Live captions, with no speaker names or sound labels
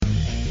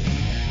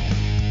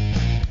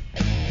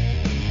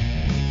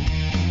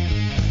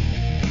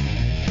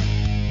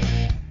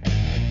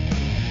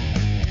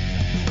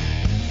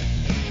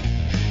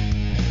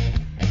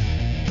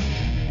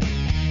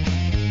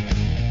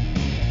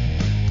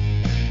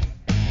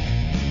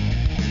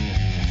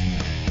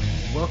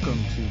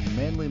Welcome to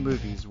Manly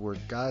Movies, where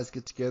guys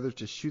get together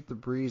to shoot the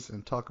breeze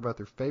and talk about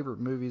their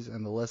favorite movies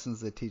and the lessons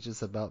they teach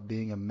us about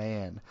being a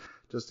man.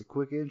 Just a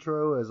quick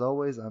intro, as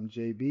always, I'm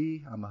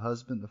JB. I'm a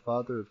husband, a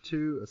father of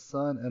two, a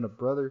son, and a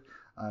brother.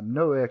 I'm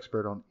no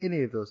expert on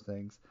any of those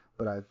things,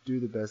 but I do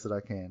the best that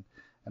I can.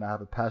 And I have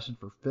a passion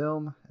for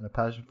film and a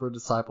passion for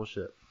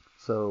discipleship.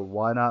 So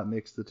why not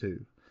mix the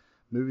two?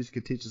 Movies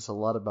can teach us a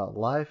lot about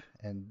life,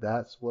 and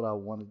that's what I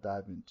want to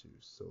dive into.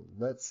 So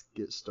let's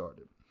get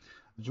started.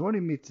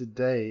 Joining me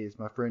today is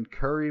my friend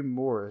Curry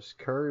Morris.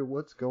 Curry,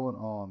 what's going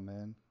on,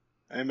 man?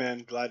 Hey,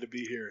 man. Glad to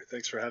be here.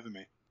 Thanks for having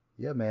me.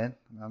 Yeah, man.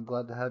 I'm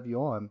glad to have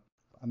you on.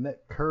 I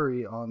met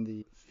Curry on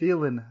the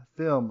Feelin'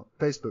 Film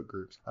Facebook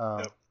groups.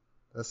 Yep.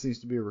 That seems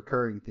to be a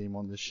recurring theme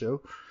on this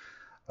show.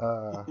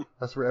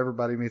 That's where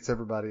everybody meets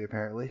everybody,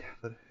 apparently.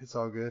 But it's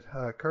all good.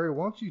 Curry,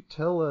 why don't you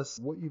tell us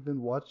what you've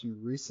been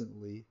watching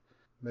recently?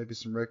 Maybe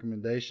some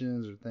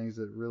recommendations or things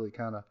that really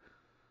kind of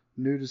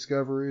new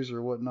discoveries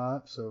or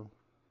whatnot. So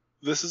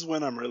this is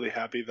when I'm really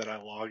happy that I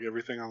log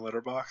everything on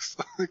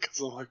Letterboxd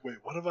because I'm like, wait,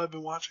 what have I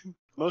been watching?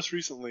 Most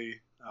recently,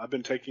 I've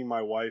been taking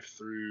my wife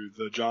through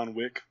the John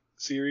Wick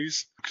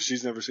series because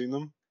she's never seen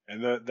them.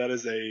 And that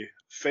is a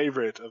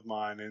favorite of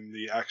mine in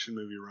the action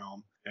movie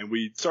realm. And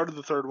we started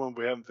the third one.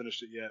 We haven't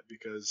finished it yet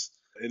because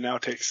it now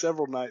takes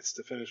several nights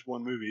to finish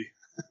one movie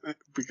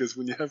because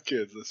when you have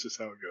kids, that's just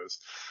how it goes.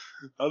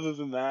 Other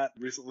than that,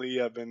 recently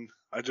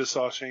I just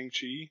saw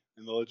Shang-Chi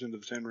and the Legend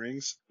of the Ten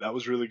Rings. That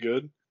was really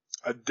good.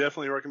 I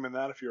definitely recommend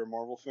that if you're a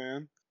Marvel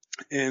fan.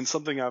 And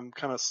something I'm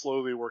kind of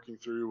slowly working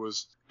through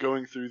was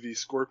going through the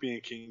Scorpion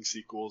King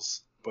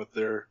sequels, but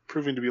they're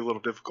proving to be a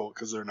little difficult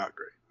because they're not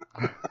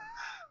great.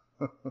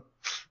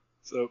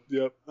 So,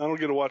 yep, I don't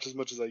get to watch as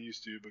much as I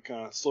used to, but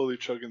kind of slowly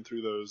chugging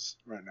through those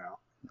right now.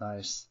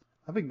 Nice.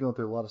 I've been going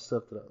through a lot of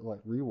stuff that I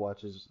like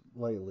rewatches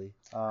lately.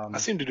 I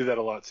seem to do that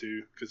a lot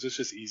too, because it's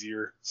just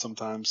easier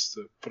sometimes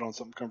to put on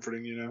something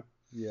comforting, you know?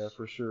 Yeah,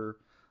 for sure.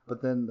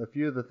 But then a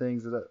few of the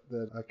things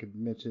that I could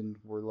mention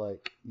were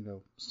like,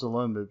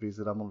 Stallone movies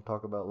that I'm going to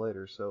talk about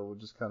later. So we'll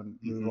just kind of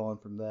move on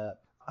from that.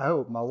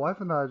 My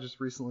wife and I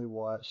just recently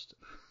watched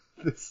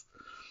this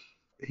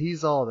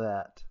He's All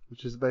That,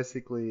 which is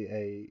basically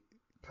a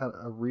kind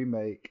of a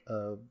remake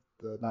of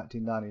the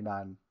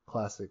 1999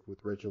 classic with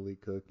Rachel Lee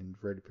Cook and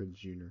Freddie Prinze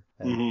Jr.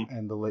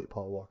 and the late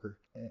Paul Walker.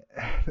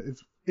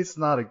 It's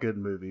not a good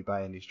movie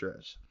by any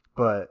stretch,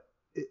 but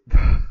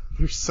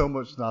there's so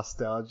much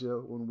nostalgia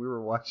when we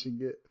were watching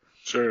it.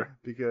 Sure.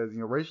 Because,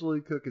 Rachel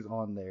Lee Cook is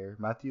on there.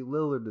 Matthew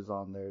Lillard is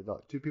on there.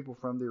 Like two people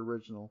from the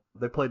original.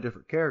 They play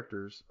different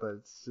characters, but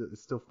it's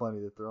still funny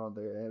that they're on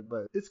there.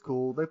 But it's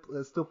cool. They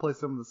still play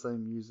some of the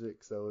same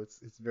music, so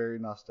it's very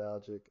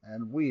nostalgic.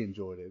 And we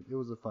enjoyed it. It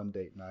was a fun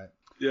date night.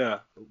 Yeah.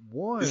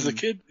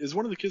 Is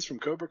one of the kids from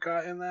Cobra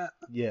Kai in that?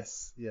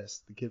 Yes.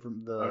 The kid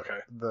from Okay.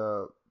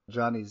 the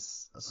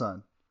Johnny's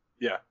son.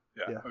 Yeah.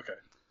 Okay.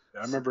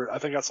 Yeah, I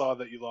think I saw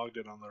that you logged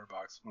in on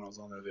Letterboxd when I was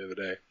on there the other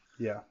day.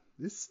 Yeah.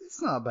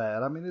 It's not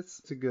bad. I mean,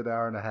 it's a good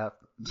hour and a half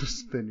to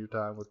spend your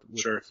time with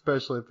Sure.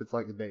 Especially if it's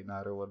like a date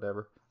night or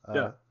whatever.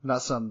 Yeah.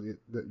 Not something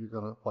that you're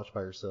going to watch by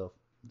yourself.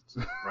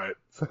 Right.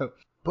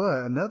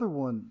 But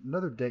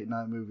another date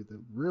night movie that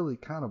really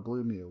kind of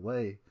blew me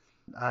away.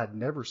 I had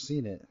never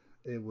seen it.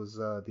 It was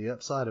The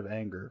Upside of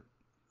Anger.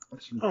 I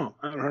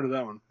haven't heard of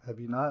that one. Have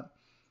you not?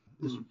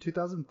 It's from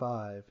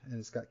 2005, and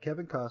it's got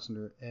Kevin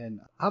Costner, and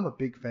I'm a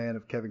big fan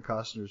of Kevin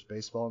Costner's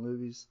baseball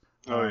movies.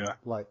 Oh, yeah.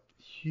 Like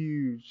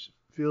huge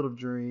Field of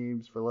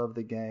Dreams, For Love of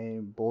the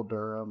Game, Bull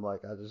Durham,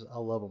 like I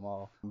love them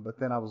all. But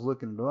then I was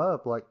looking them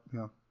up, like,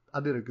 I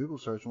did a Google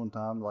search one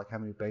time, like how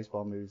many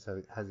baseball movies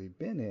has he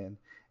been in,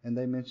 and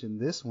they mentioned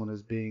this one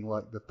as being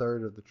like the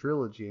third of the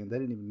trilogy, and they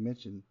didn't even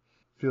mention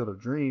Field of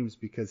Dreams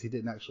because he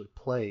didn't actually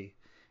play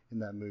in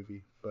that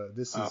movie. But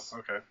this is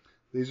okay.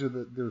 These are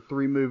there are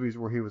three movies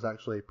where he was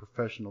actually a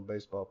professional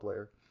baseball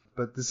player.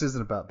 But this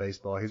isn't about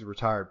baseball. He's a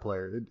retired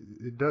player.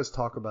 It does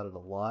talk about it a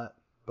lot,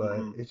 but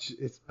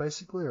it's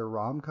basically a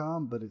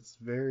rom-com, but it's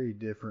very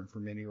different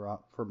from any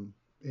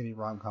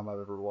rom-com I've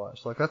ever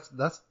watched. Like that's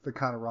the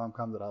kind of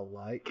rom-com that I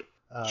like.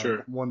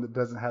 Sure. One that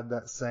doesn't have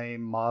that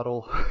same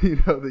model,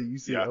 that you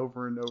see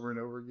over and over and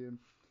over again.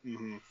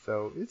 Mm-hmm.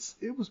 So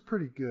it was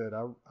pretty good.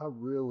 I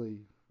really,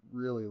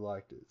 really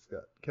liked it. It's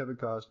got Kevin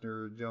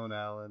Costner, Joan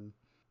Allen,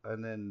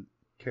 and then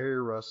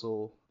Kerry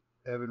Russell,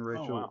 Evan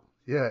Rachel. Oh, wow.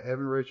 Yeah,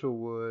 Evan Rachel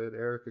Wood,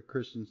 Erica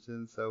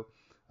Christensen. So,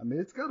 I mean,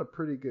 it's got a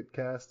pretty good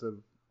cast of.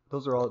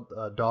 Those are all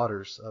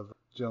daughters of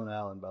Joan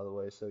Allen, by the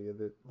way. So yeah,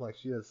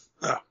 she has.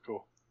 Oh,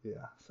 cool.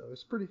 Yeah, so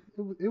it's pretty.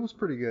 It was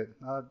pretty good.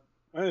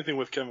 Anything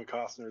with Kevin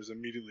Costner is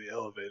immediately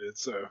elevated,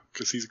 so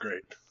because he's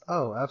great.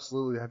 Oh,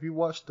 absolutely. Have you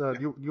watched?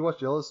 You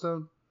watched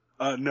Yellowstone?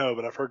 No,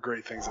 but I've heard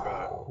great things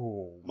about it.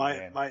 Oh,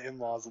 my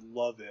in-laws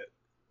love it,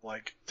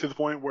 like to the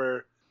point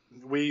where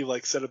we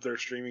like set up their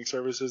streaming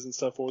services and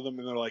stuff for them,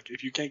 and they're like,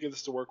 if you can't get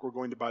this to work, we're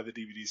going to buy the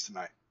DVDs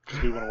tonight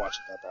because we want to watch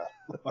it that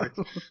bad. Like,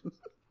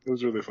 it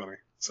was really funny.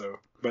 So,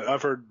 but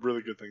I've heard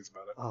really good things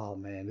about it. Oh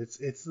man,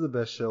 it's the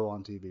best show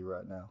on TV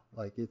right now.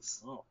 Like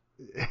it's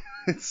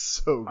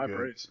so High good.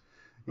 praise.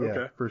 Yeah,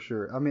 Okay. for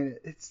sure. I mean,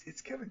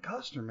 it's Kevin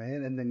Costner,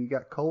 man, and then you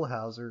got Cole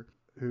Hauser,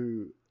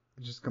 who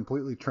just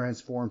completely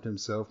transformed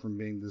himself from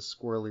being this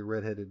squirrely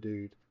redheaded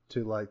dude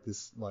to like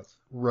this like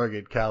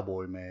rugged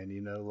cowboy man, you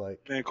know,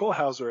 like Man, Cole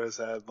Hauser has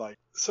had like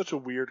such a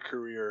weird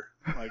career.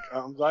 Like,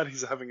 I'm glad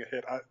he's having a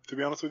hit. To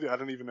be honest with you, I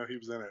didn't even know he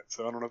was in it,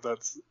 so I don't know if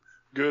that's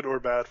good or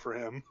bad for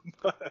him.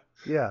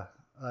 yeah,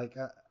 like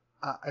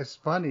it's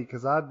funny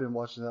because I've been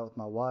watching that with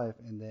my wife,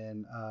 and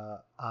then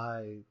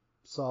I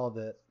saw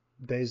that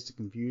Dazed and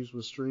Confused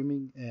was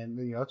streaming, and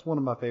you know it's one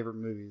of my favorite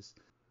movies.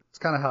 It's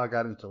kind of how I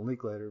got into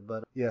Linklater,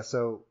 but yeah,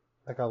 so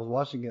like I was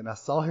watching it and I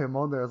saw him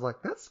on there. I was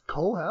like, that's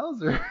Cole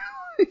Hauser.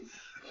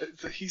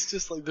 He's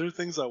just like, there are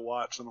things I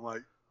watch and I'm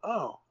like,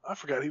 oh, I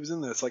forgot he was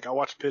in this. Like, I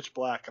watched Pitch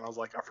Black and I was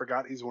like, I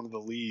forgot he's one of the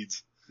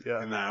leads.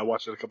 Yeah. And I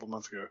watched it a couple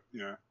months ago.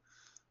 Yeah.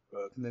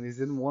 But And then he's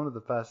in one of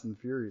the Fast and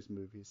Furious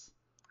movies.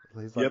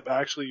 He's like, yep,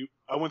 actually,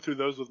 I went through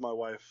those with my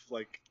wife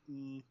like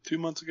 2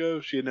 months ago.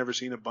 She had never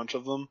seen a bunch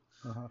of them,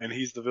 and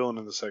he's the villain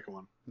in the second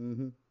one.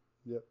 Mm-hmm.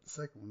 Yep, the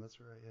second one. That's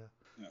right.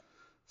 Yeah. Yeah.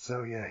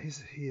 So yeah,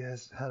 he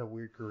has had a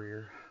weird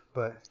career,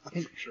 but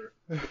For sure.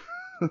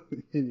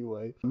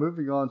 anyway,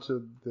 moving on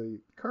to the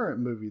current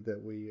movie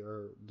that we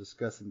are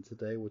discussing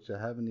today, which I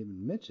haven't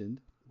even mentioned.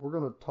 We're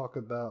going to talk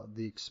about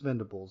the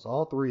Expendables,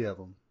 all three of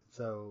them.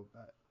 So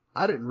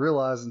I didn't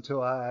realize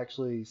until I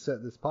actually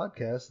set this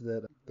podcast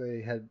that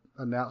they had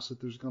announced that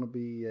there's going to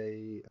be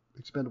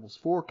a Expendables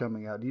 4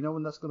 coming out. Do you know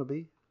when that's going to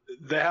be?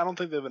 I don't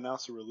think they've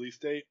announced a release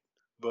date,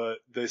 but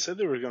they said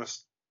they were going to.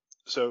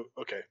 So,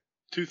 okay,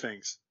 two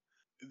things.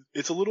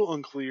 It's a little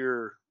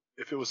unclear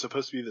if it was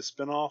supposed to be the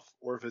spinoff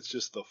or if it's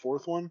just the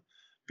fourth one,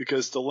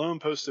 because Stallone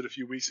posted a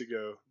few weeks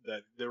ago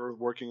that they were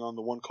working on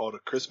the one called A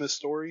Christmas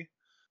Story,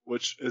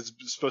 which is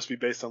supposed to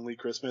be based on Lee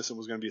Christmas and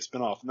was going to be a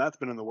spinoff, and that's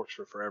been in the works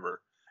for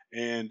forever.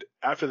 And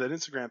after that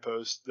Instagram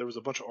post, there was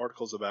a bunch of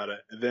articles about it,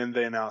 and then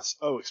they announced,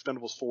 oh,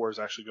 Expendables 4 is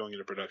actually going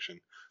into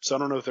production. So I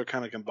don't know if they're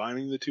kind of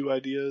combining the two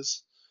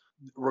ideas.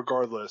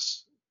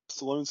 Regardless,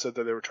 Stallone said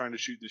that they were trying to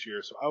shoot this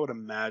year, so I would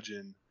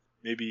imagine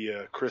maybe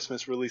a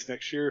Christmas release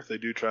next year if they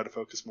do try to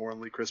focus more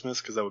on Lee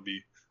Christmas, because that would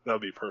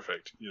be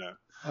perfect, you know.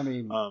 I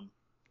mean,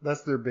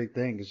 that's their big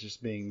thing, is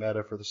just being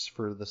meta for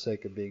the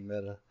sake of being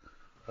meta.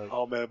 Like,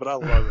 oh man, but I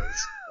love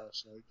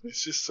it. Like,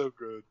 it's just so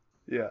good.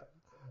 Yeah,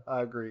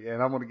 I agree,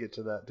 and I'm going to get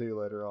to that too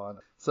later on.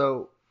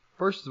 So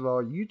first of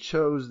all, you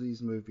chose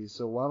these movies,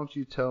 so why don't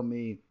you tell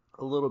me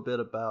a little bit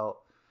about,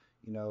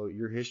 you know,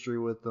 your history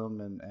with them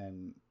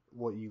and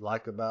what you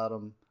like about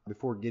them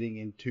before getting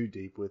in too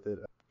deep with it,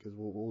 because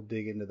we'll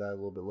dig into that a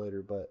little bit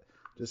later. But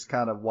just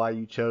kind of why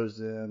you chose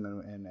them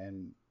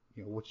and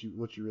you know what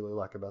you really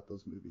like about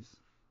those movies.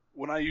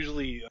 When I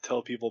usually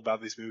tell people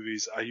about these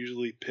movies, I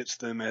usually pitch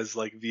them as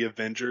like the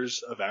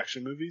Avengers of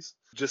action movies,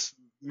 just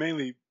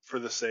mainly for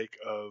the sake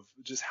of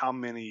just how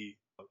many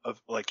of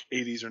like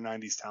 80s or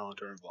 90s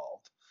talent are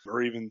involved,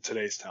 or even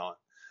today's talent.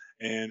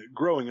 And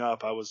growing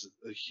up, I was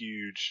a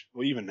huge,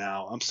 well, even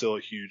now, I'm still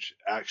a huge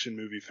action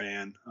movie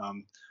fan.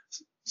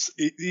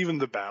 Even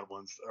the bad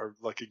ones are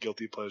like a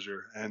guilty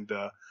pleasure. And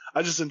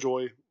I just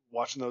enjoy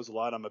watching those a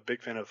lot. I'm a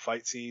big fan of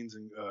fight scenes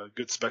and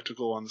good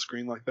spectacle on the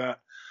screen like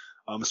that,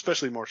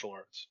 especially martial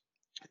arts.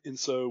 And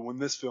so when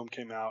this film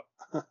came out,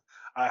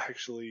 I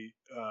actually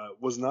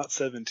was not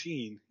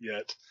 17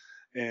 yet,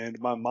 and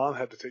my mom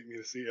had to take me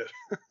to see it.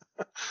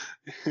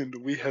 And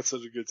we had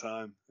such a good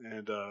time.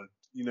 And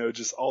you know,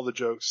 just all the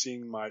jokes,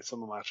 seeing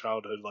some of my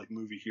childhood like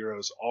movie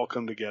heroes all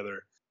come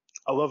together.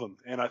 I love them,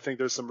 and I think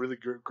there's some really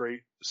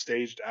great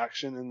staged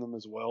action in them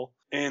as well.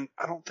 And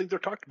I don't think they're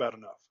talked about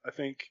enough. I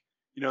think,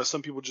 you know,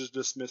 some people just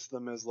dismiss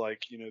them as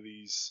like, you know,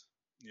 these,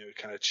 you know,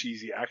 kind of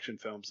cheesy action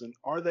films. And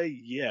are they?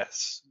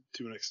 Yes,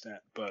 to an extent.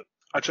 But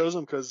I chose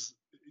them because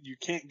you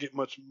can't get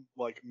much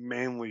like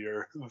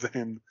manlier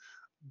than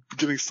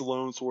getting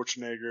Stallone,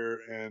 Schwarzenegger,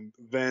 and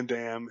Van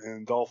Damme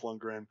and Dolph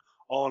Lundgren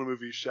all in a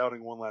movie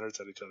shouting one-liners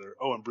at each other.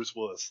 Oh, and Bruce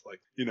Willis. Like,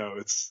 you know,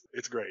 it's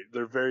great.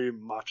 They're very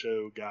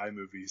macho guy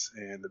movies,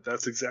 and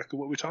that's exactly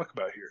what we talk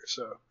about here.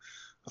 So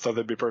I thought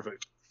that'd be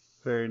perfect.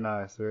 Very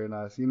nice, very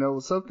nice. You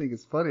know, something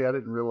is funny. I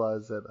didn't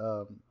realize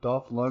that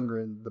Dolph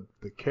Lundgren,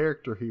 the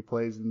character he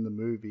plays in the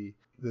movie,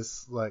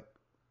 this like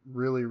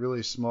really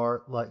really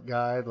smart like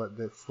guy like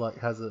that's like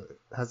has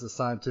a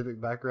scientific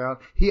background.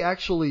 He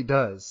actually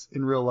does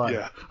in real life.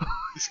 Yeah,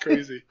 he's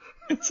crazy.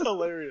 It's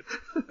hilarious,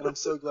 and I'm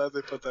so glad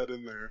they put that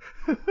in there.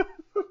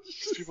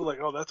 People are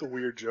like, oh, that's a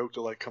weird joke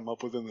to like come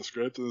up with in the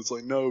script, and it's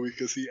like, no,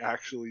 because he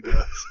actually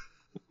does.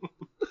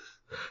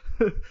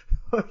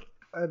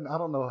 And I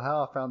don't know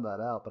how I found that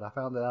out, but I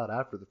found it out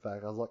after the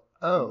fact. I was like,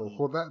 oh,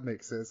 well, that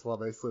makes sense why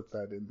they slipped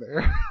that in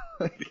there.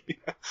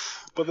 Yeah.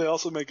 But they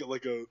also make it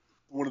like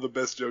one of the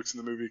best jokes in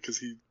the movie, because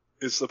he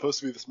is supposed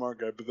to be the smart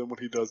guy, but then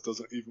what he does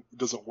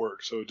doesn't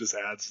work, so it just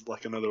adds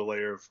like another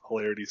layer of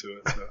hilarity to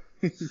it. So.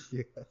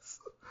 Yes.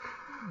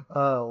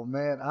 Oh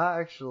man, I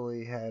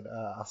actually had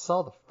I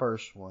saw the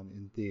first one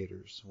in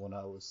theaters when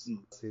I was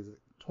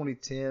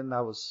 2010.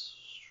 I was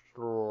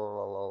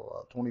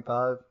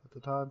 25 at the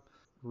time,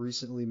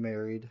 recently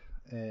married,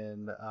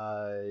 and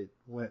I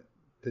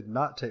did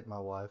not take my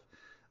wife,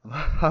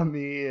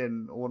 Me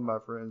and one of my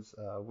friends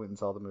went and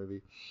saw the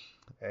movie,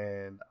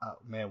 and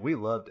man, we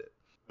loved it.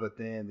 But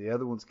then the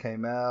other ones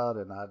came out,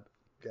 and I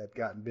had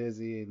gotten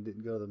busy and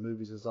didn't go to the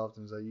movies as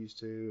often as I used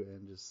to,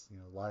 and just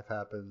life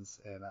happens,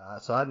 and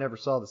so I never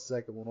saw the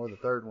second one or the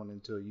third one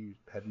until you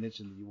had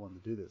mentioned that you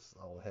wanted to do this.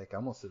 Oh heck,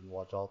 I'm gonna sit and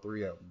watch all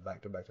three of them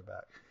back to back to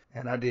back,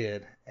 and I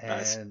did,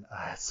 Nice. and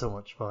I had so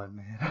much fun,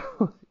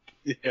 man.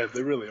 Yeah,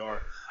 they really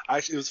are.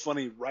 Actually, it was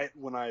funny. Right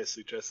when I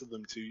suggested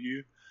them to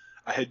you,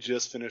 I had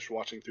just finished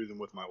watching through them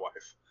with my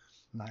wife.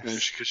 Nice.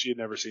 Because she had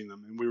never seen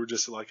them, and we were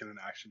just like in an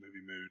action movie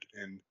mood,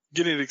 and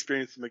getting to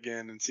experience them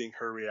again and seeing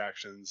her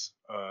reactions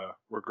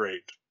were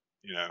great.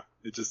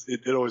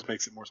 It always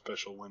makes it more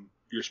special when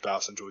your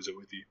spouse enjoys it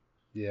with you.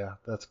 Yeah,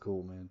 that's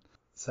cool, man.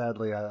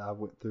 Sadly, I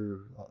went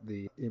through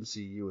the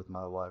MCU with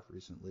my wife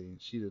recently, and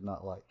she did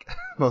not like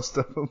most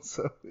of them,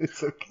 so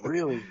it's okay.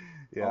 Really?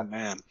 Yeah. Oh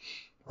man.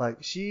 Like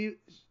she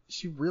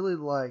really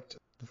liked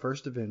the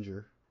first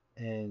Avenger,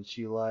 and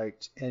she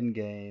liked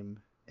Endgame,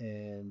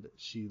 and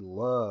she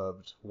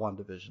loved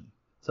WandaVision.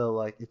 So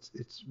like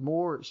it's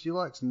more, she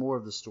likes more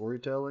of the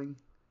storytelling,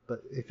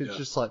 but if it's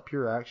just like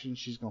pure action,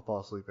 she's gonna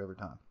fall asleep every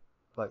time.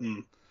 Like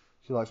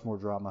she likes more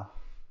drama,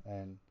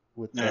 and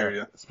with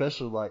that,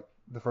 especially like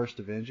the first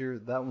Avenger,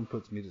 that one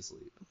puts me to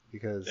sleep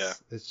because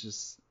it's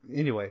just,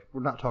 anyway,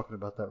 we're not talking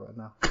about that right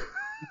now.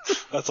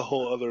 That's a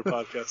whole other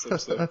podcast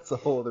episode. That's a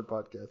whole other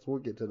podcast. We'll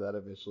get to that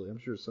eventually. I'm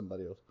sure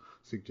somebody will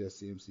suggest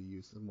the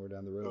MCU somewhere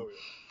down the road. Oh,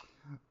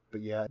 yeah.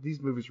 But yeah, these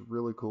movies are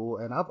really cool,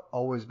 and I've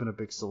always been a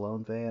big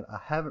Stallone fan. I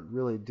haven't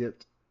really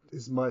dipped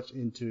as much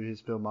into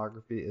his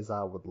filmography as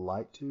I would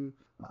like to.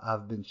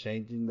 I've been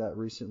changing that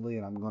recently,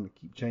 and I'm going to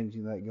keep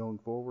changing that going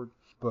forward.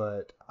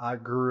 But I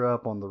grew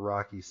up on the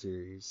Rocky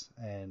series,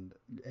 and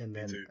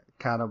then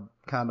kind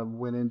of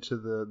went into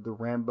the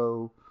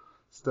Rambo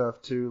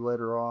stuff too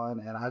later on,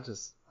 and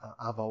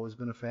I've always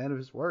been a fan of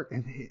his work,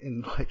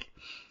 and like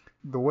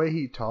the way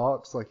he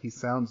talks, like he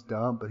sounds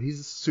dumb, but he's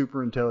a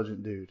super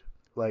intelligent dude.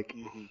 Like,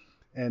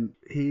 and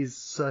he's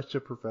such a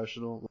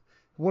professional.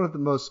 One of the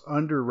most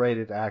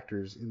underrated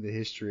actors in the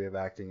history of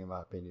acting, in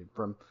my opinion.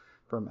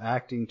 From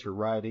acting to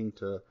writing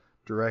to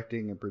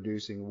directing and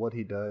producing, what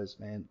he does,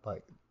 man,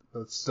 like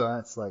those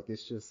stunts, like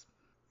it's just,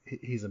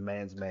 he's a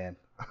man's man.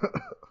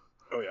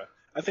 Oh yeah.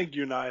 I think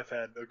you and I have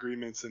had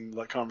agreements and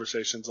like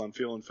conversations on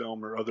Feel and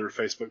Film or other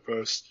Facebook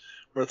posts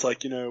where it's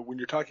like, when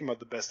you're talking about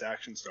the best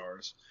action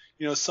stars,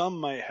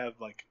 some might have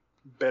like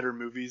better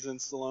movies than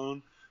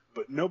Stallone,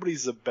 but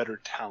nobody's a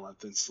better talent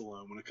than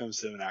Stallone when it comes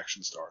to an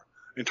action star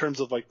in terms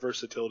of like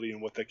versatility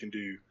and what they can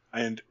do.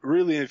 And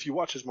really, if you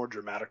watch his more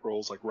dramatic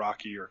roles like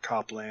Rocky or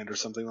Copland or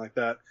something like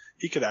that,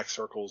 he could act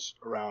circles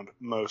around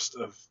most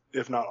of,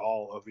 if not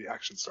all of the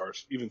action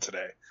stars, even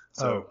today.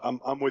 So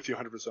I'm with you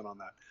 100% on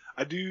that.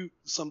 I do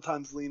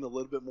sometimes lean a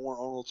little bit more on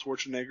Arnold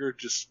Schwarzenegger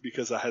just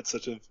because I had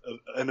such an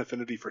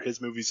affinity for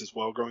his movies as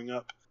well growing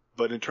up.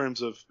 But in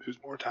terms of who's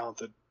more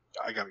talented,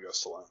 I gotta go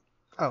Stallone.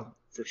 Oh,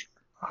 for sure.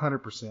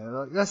 100%.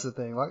 Like, that's the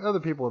thing. Like, other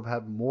people have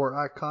had more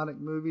iconic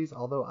movies,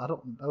 although I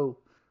don't know.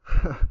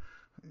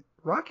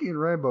 Rocky and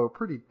Rambo are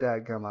pretty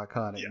dadgum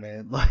iconic,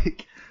 man.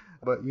 Like,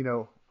 but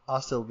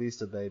Hasta La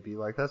Vista, baby.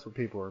 Like, that's what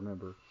people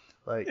remember.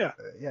 Like,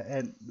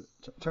 and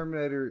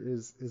Terminator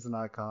is an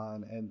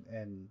icon,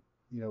 and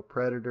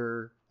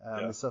Predator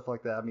and stuff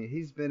like that. I mean,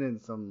 he's been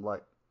in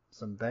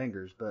some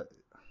bangers, but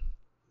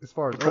as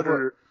far as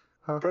Predator.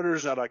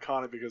 Predator's not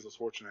iconic because of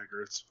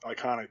Schwarzenegger. It's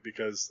iconic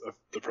because of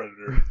the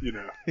Predator,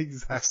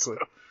 Exactly.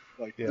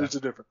 So, there's a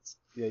difference.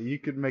 Yeah, you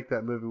could make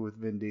that movie with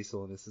Vin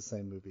Diesel and it's the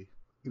same movie.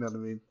 You know what I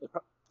mean?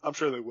 I'm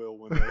sure they will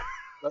one day.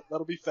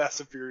 That'll be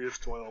Fast and Furious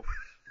 12.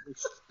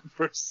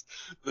 versus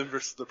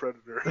the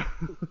Predator.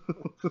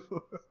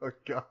 Oh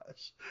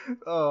gosh.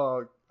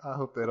 Oh, I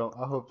hope they don't.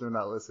 I hope they're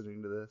not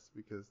listening to this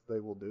because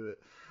they will do it.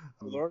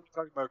 Well, they're already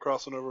talking about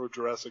crossing over with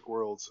Jurassic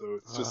World, so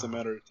it's just a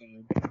matter of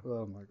time.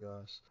 Oh my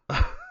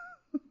gosh.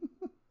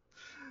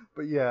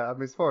 But yeah, I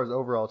mean, as far as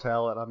overall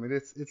talent, I mean,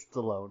 it's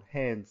Stallone,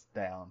 hands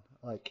down.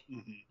 Like,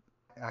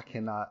 I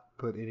cannot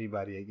put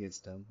anybody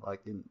against him. Like,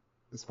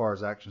 as far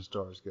as action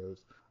stars goes,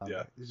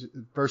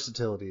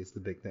 versatility is the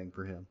big thing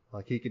for him.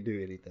 Like, he could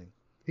do anything.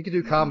 He could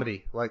do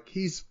comedy. Like,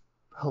 he's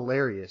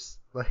hilarious.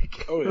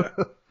 Like, oh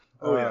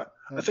yeah.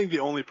 I think the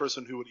only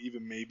person who would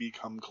even maybe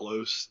come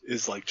close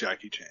is like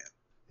Jackie Chan.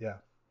 Yeah.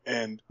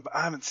 And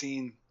I haven't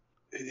seen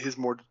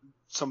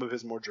some of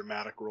his more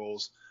dramatic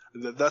roles.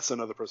 That's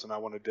another person I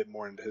want to dip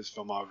more into his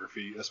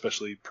filmography,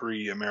 especially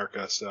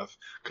pre-America stuff,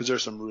 because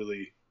there's some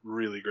really,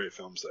 really great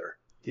films there.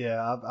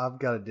 Yeah, I've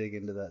got to dig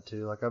into that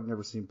too. Like, I've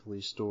never seen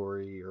Police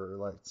Story or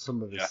like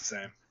some of his. Yeah,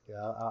 same.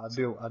 Yeah, I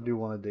do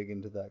want to dig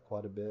into that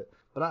quite a bit.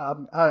 But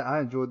I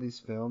enjoy these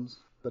films.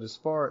 But as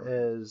far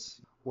as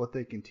what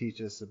they can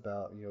teach us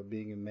about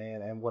being a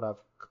man, and what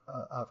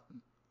I've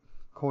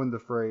coined the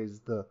phrase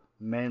the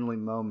manly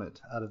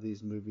moment out of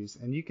these movies,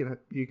 and you can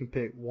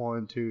pick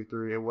 1, 2,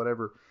 3 or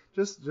whatever,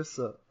 just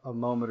a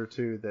moment or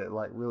two that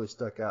like really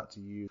stuck out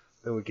to you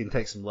that we can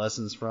take some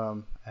lessons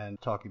from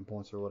and talking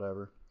points or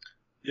whatever.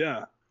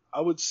 Yeah, I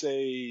would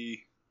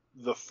say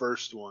the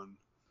first one,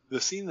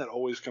 the scene that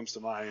always comes to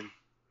mind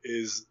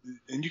is,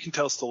 and you can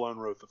tell Stallone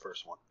wrote the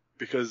first one,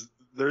 because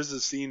there's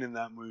a scene in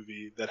that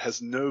movie that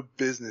has no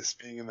business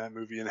being in that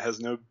movie and has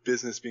no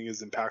business being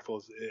as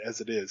impactful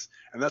as it is.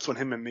 And that's when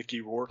him and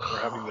Mickey Rourke are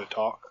having the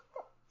talk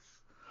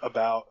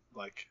about,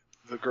 like,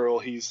 the girl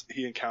he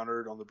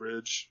encountered on the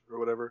bridge or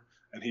whatever,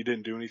 and he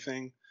didn't do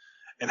anything.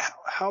 And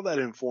how that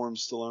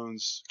informs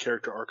Stallone's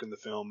character arc in the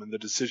film and the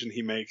decision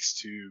he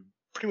makes to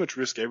pretty much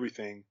risk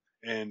everything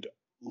and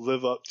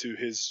live up to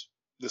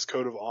this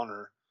code of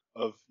honor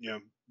of, you know,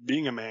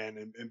 being a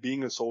man and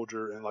being a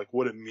soldier and like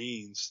what it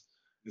means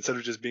instead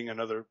of just being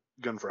another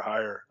gun for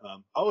hire. I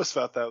always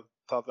thought that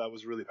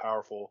was really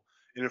powerful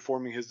in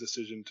informing his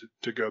decision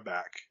to go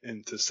back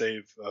and to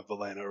save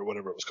Valena or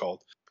whatever it was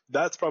called.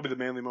 That's probably the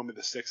manly moment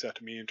that sticks out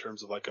to me in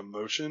terms of like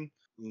emotion,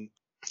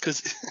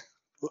 because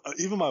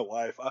even my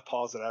wife, I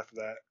paused it after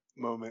that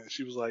moment, and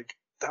she was like,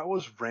 that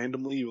was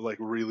randomly like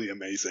really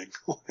amazing.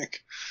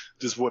 Like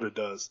just what it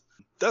does.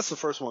 That's the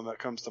first one that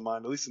comes to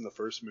mind, at least in the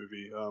first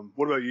movie.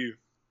 What about you?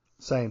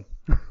 Same.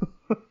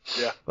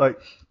 Yeah. Like,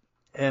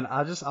 and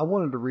I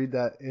wanted to read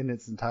that in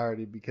its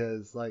entirety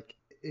because like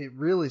it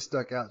really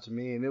stuck out to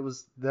me, and it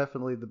was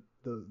definitely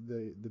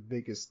the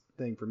biggest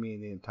thing for me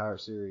in the entire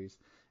series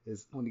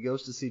is when he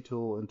goes to see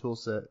Tool, and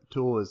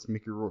Tool is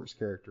Mickey Rourke's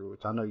character,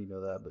 which I know you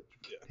know that, but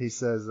yeah. He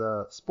says,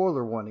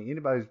 spoiler warning,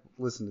 anybody who's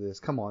listened to this,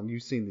 come on,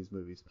 you've seen these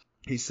movies.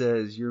 He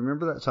says, you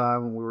remember that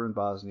time when we were in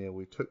Bosnia,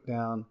 we took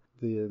down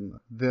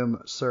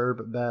them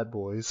Serb bad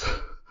boys.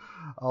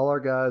 All our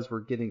guys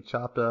were getting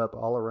chopped up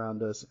all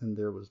around us, and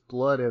there was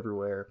blood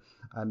everywhere.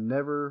 I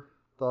never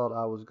thought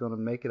I was going to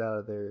make it out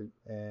of there,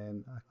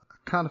 and I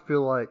kind of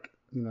feel like,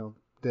 you know,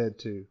 dead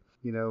too.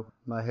 You know,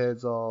 my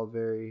head's all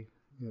very,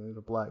 you know, in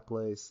a black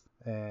place,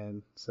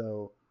 and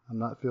so I'm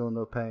not feeling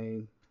no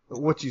pain.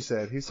 But what you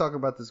said, he's talking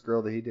about this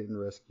girl that he didn't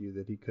rescue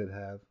that he could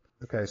have.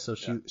 Okay, so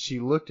she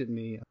looked at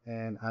me,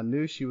 and I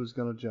knew she was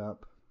going to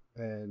jump,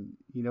 and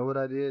you know what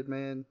I did,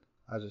 man?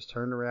 I just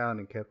turned around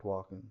and kept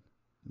walking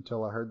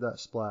until I heard that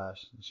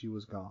splash, and she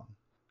was gone.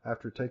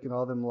 After taking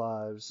all them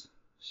lives,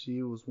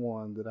 she was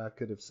one that I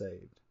could have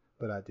saved,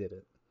 but I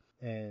didn't.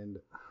 And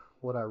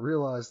what I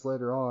realized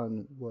later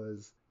on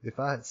was if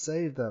I had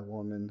saved that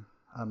woman,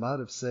 I might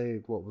have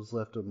saved what was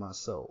left of my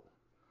soul.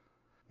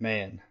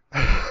 Man.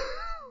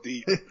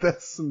 Deep.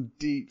 That's some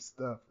deep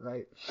stuff,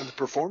 right? And the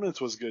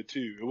performance was good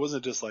too. It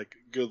wasn't just like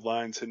good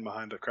lines hidden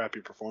behind a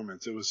crappy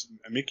performance. It was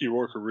Mickey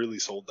Rourke really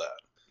sold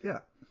that. Yeah.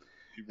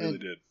 He really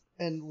did.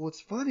 And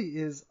what's funny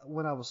is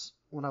when I was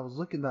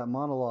looking that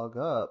monologue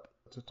up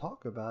to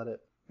talk about it,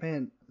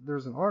 man,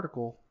 there's an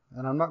article,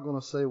 and I'm not going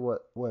to say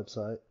what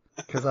website,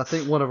 because I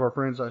think one of our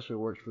friends actually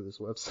works for this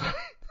website.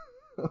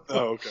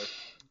 Oh, okay.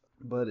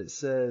 But it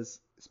says,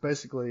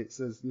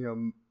 you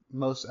know,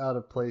 most out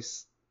of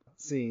place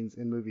scenes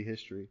in movie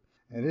history.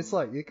 And it's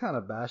like, it kind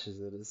of bashes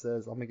it. It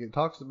says, I mean, it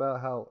talks about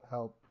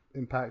how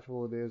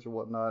impactful it is or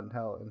whatnot,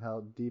 and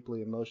how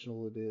deeply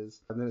emotional it is.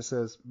 And then it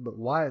says, but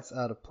why it's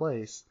out of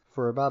place.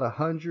 For about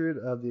 100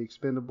 of the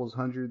Expendables'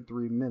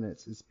 103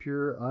 minutes is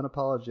pure,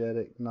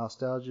 unapologetic,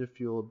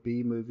 nostalgia-fueled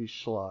B-movie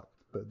schlock.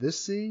 But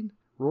this scene,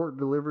 Rourke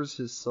delivers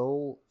his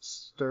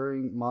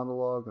soul-stirring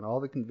monologue and all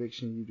the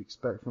conviction you'd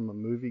expect from a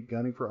movie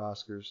gunning for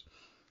Oscars.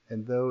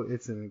 And though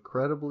it's an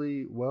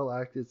incredibly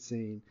well-acted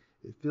scene,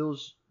 it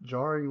feels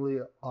jarringly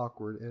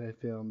awkward in a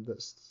film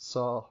that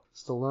saw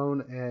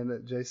Stallone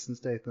and Jason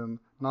Statham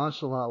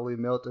nonchalantly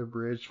melt a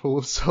bridge full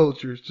of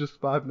soldiers just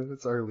 5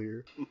 minutes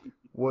earlier.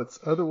 What's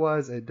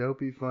otherwise a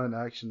dopey, fun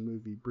action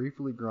movie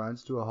briefly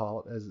grinds to a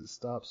halt as it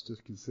stops to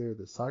consider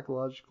the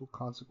psychological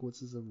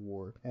consequences of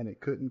war, and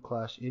it couldn't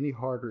clash any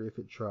harder if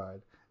it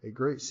tried. A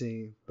great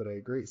scene, but a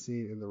great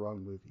scene in the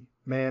wrong movie.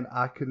 Man,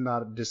 I could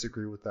not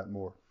disagree with that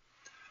more.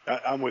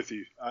 I'm with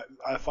you.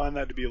 I find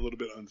that to be a little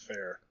bit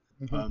unfair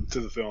to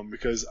the film,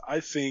 because I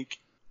think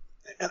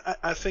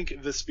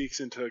this speaks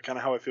into kind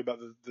of how I feel about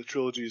the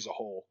trilogy as a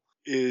whole,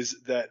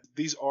 is that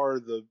these are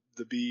the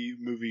B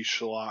movie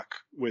schlock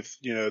with,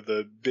 you know,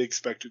 the big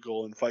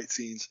spectacle and fight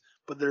scenes,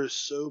 but there's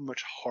so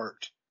much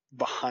heart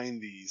behind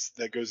these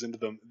that goes into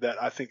them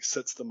that I think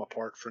sets them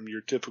apart from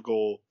your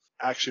typical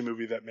action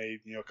movie that may,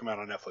 you know, come out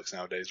on Netflix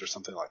nowadays or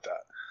something like that.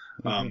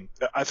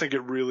 I think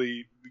it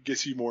really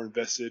gets you more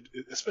invested,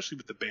 especially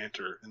with the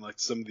banter and like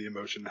some of the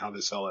emotion and how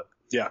they sell it.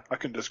 Yeah, I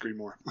couldn't disagree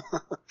more.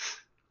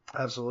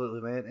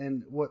 Absolutely, man.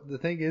 And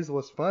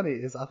what's funny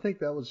is I think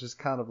that was just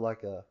kind of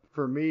like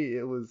for me,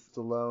 it was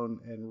Stallone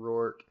and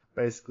Rourke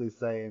basically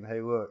saying,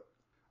 hey, look,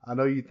 I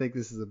know you think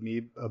this is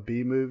a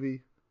B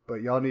movie,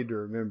 but y'all need to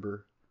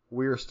remember,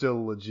 we are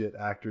still legit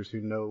actors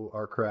who know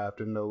our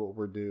craft and know what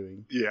we're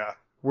doing. Yeah.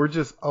 We're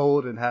just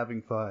old and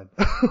having fun.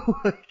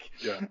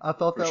 Yeah. I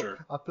thought that,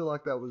 sure. I feel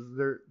like that was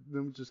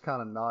them just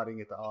kind of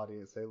nodding at the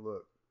audience. Hey,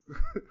 look,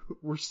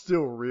 we're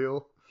still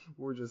real.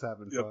 We're just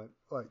having fun.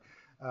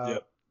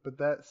 But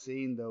that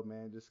scene, though,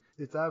 man,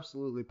 it's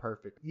absolutely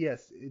perfect.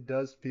 Yes, it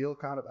does feel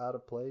kind of out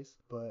of place,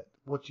 but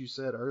what you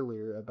said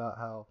earlier about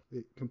how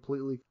it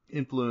completely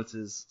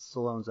influences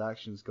Stallone's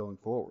actions going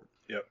forward.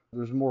 Yep.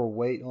 There's more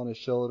weight on his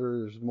shoulder.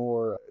 There's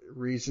more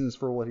reasons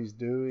for what he's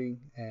doing.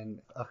 And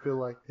I feel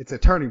like it's a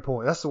turning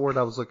point. That's the word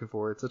I was looking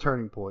for. It's a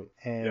turning point.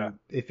 And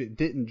if it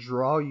didn't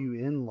draw you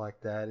in like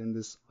that in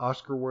this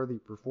Oscar-worthy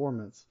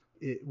performance,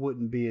 it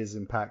wouldn't be as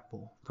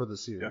impactful for the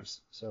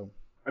series. So,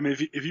 I mean,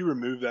 if you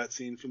remove that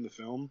scene from the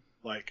film,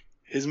 like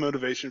his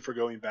motivation for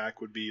going back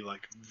would be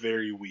like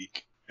very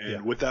weak.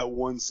 And with that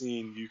one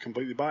scene, you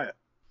completely buy it.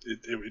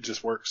 It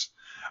just works.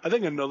 I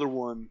think another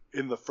one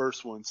in the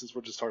first one, since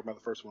we're just talking about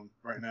the first one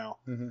right now,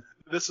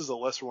 this is a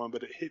lesser one,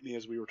 but it hit me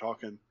as we were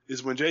talking,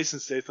 is when Jason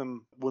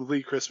Statham, when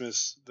Lee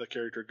Christmas, the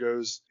character,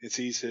 goes and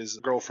sees his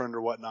girlfriend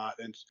or whatnot,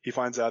 and he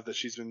finds out that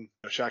she's been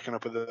shacking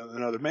up with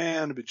another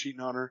man, been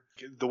cheating on her.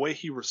 The way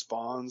he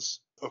responds,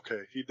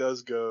 okay, he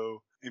does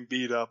go and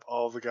beat up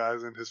all the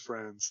guys and his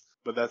friends,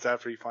 but that's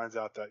after he finds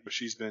out that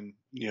she's been,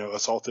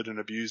 assaulted and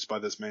abused by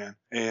this man.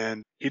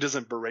 And he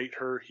doesn't berate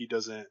her. He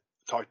doesn't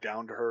talk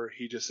down to her.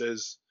 He just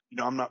says,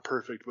 I'm not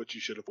perfect, but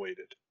you should have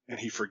waited. And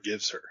he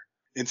forgives her.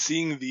 And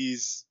seeing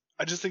these,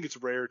 I just think it's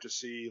rare to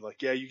see,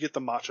 like, you get the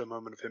macho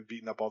moment of him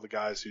beating up all the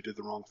guys who did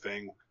the wrong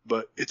thing,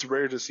 but it's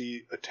rare to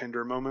see a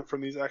tender moment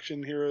from these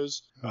action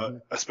heroes,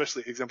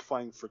 especially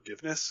exemplifying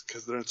forgiveness,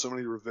 because they're in so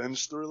many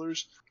revenge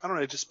thrillers. I don't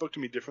know, it just spoke to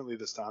me differently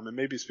this time, and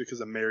maybe it's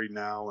because I'm married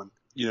now and,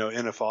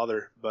 and a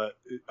father, but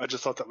I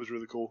just thought that was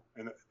really cool,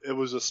 and it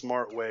was a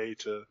smart way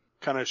to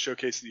kind of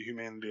showcase the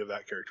humanity of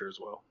that character as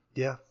well.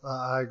 Yeah,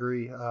 I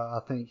agree. I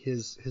think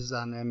his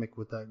dynamic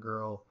with that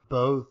girl,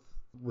 both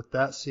with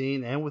that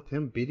scene and with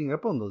him beating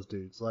up on those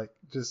dudes, like,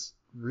 just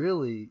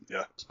really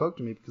spoke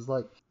to me, because,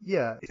 like,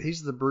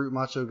 he's the brute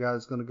macho guy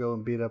that's going to go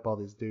and beat up all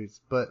these dudes.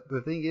 But the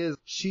thing is,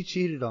 she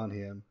cheated on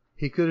him.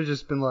 He could have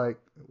just been like,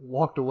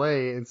 walked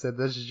away and said,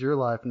 "This is your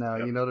life now."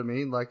 You know what I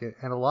mean? Like,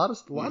 and a lot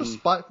of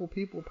spiteful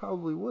people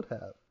probably would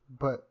have.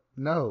 But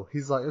no,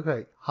 he's like,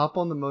 okay, hop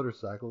on the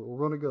motorcycle.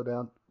 We're going to go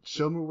down.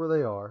 Show me where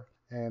they are.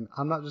 And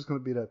I'm not just going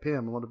to beat up him.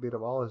 I'm going to beat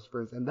up all his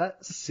friends. And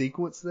that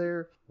sequence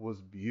there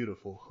was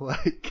beautiful.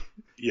 Like,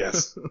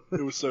 yes,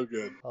 it was so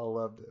good. I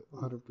loved it,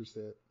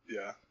 100%.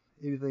 Yeah.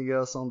 Anything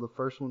else on the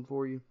first one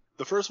for you?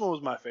 The first one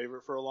was my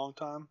favorite for a long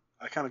time.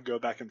 I kind of go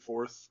back and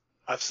forth.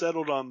 I've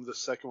settled on the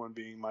second one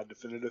being my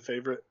definitive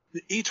favorite.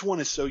 Each one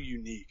is so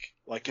unique,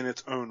 like in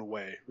its own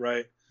way,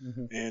 right?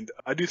 And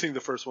I do think the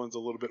first one's a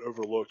little bit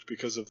overlooked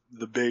because of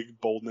the big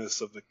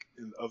boldness of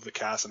the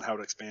cast and how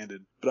it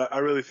expanded. But I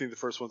really think the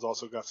first one's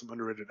also got some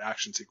underrated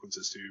action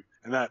sequences too,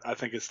 and that I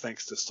think is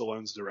thanks to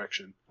Stallone's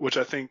direction, which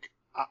I think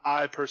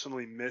I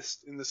personally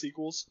missed in the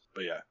sequels.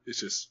 But yeah, it's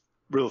just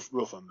real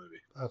fun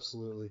movie.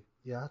 Absolutely.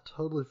 Yeah, I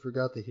totally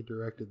forgot that he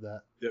directed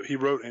that. Yeah, he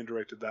wrote and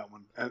directed that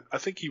one, and I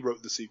think he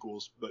wrote the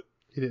sequels, but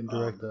he didn't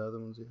direct the other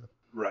ones. Yeah.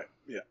 Right.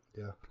 Yeah.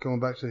 Yeah. Going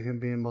back to him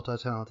being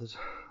multi-talented.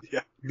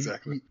 Yeah,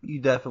 exactly.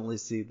 You definitely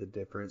see the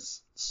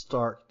difference,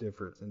 stark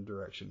difference in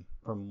direction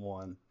from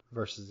one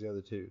versus the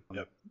other two.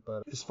 Yep.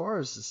 But as far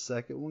as the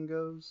second one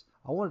goes,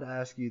 I wanted to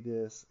ask you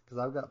this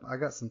because I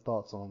got some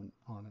thoughts on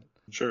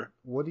it. Sure.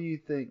 What do you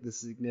think the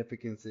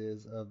significance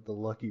is of the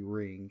lucky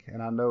ring?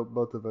 And I know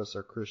both of us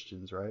are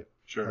Christians, right?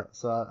 Sure.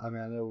 So I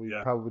mean, I know we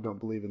probably don't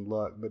believe in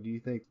luck, but do you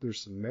think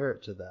there's some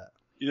merit to that?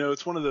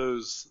 It's one of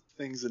those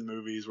things in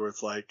movies where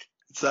it's like,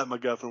 it's that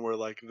MacGuffin where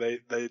like they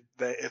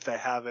if they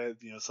have it,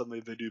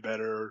 suddenly they do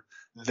better, or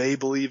they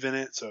believe in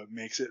it, so it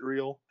makes it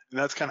real. And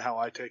that's kind of how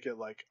I take it.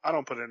 Like, I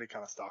don't put any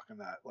kind of stock in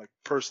that, like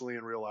personally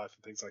in real life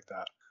and things like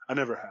that. I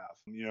never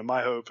have.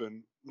 My hope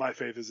and my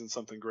faith is in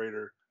something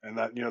greater, and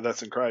that,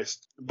 that's in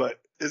Christ. But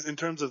in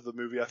terms of the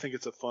movie, I think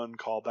it's a fun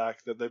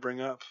callback that they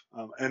bring up.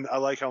 And I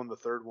like how in the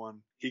third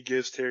one, he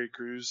gives Terry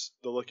Crews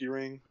the lucky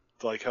ring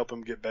to like help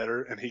him get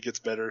better, and he gets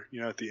better,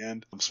 at the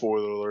end.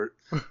 Spoiler alert.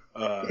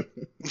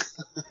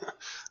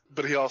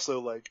 But he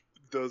also like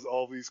does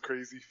all these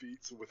crazy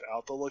feats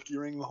without the lucky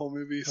ring the whole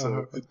movie,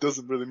 so it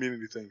doesn't really mean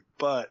anything.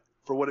 But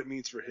for what it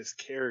means for his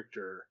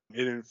character,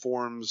 it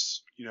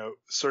informs,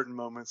 certain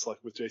moments like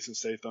with Jason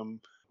Statham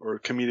or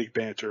comedic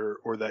banter,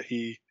 or that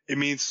it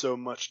means so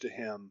much to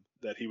him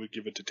that he would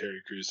give it to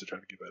Terry Crews to try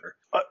to get better.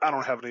 I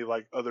don't have any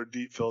like other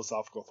deep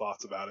philosophical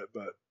thoughts about it,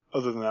 but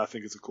other than that, I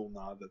think it's a cool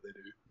nod that they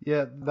do.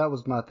 Yeah, that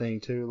was my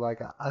thing too.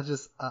 Like,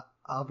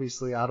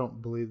 obviously I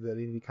don't believe that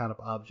any kind of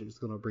object is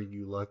going to bring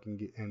you luck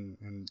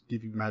and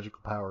give you magical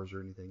powers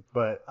or anything.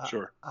 But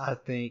sure. I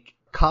think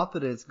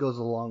confidence goes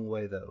a long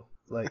way though.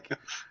 Like,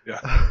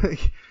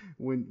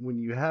 when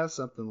you have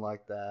something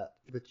like that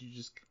you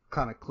just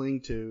kind of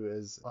cling to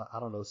as, I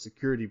don't know,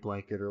 security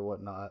blanket or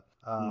whatnot.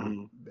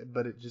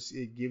 But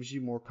it gives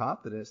you more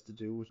confidence to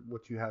do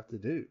what you have to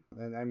do.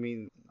 And I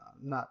mean,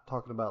 I'm not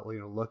talking about,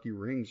 lucky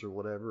rings or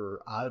whatever,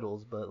 or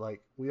idols, but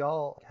like, we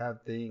all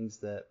have things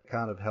that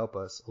kind of help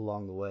us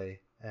along the way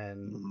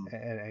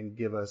and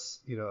give us,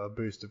 a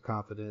boost of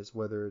confidence,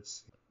 whether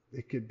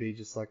it could be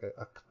just like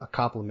a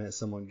compliment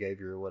someone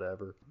gave you or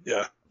whatever.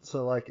 Yeah.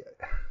 So like,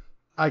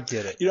 I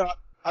get it.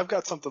 I've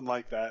got something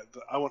like that.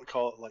 I wouldn't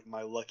call it like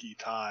my lucky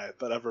tie,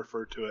 but I've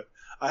referred to it.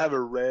 I have a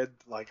red,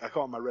 like I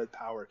call it my red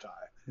power tie.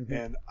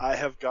 And I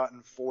have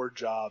gotten 4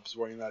 jobs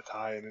wearing that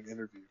tie in an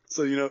interview.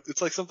 So,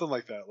 it's like something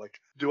like that. Like,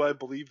 do I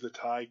believe the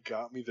tie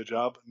got me the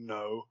job?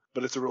 No.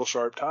 But it's a real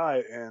sharp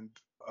tie, and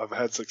I've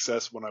had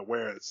success when I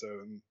wear it. So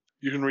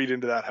you can read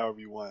into that however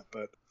you want.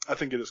 But I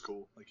think it is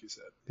cool, like you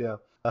said. Yeah.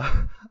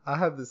 I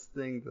have this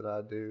thing that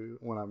I do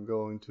when I'm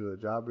going to a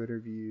job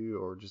interview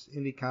or just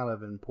any kind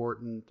of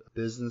important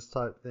business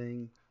type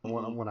thing.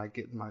 When I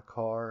get in my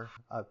car,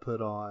 I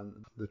put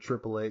on the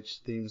Triple H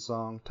theme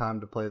song,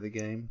 Time to Play the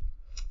Game.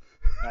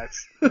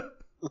 Nice.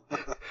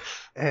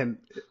 And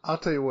I'll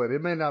tell you what,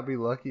 it may not be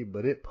lucky,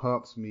 but it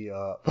pumps me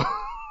up.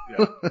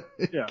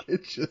 Yeah.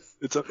 It's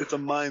a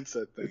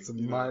mindset thing. It's a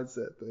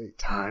mindset thing.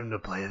 Time to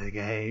play the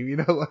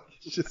game. Like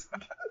it's just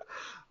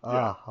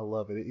I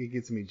love it. It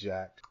gets me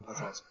jacked.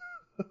 That's awesome.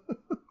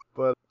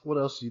 But what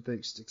else do you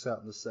think sticks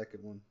out in the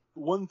second one?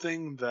 One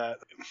thing that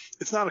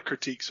it's not a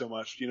critique so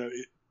much,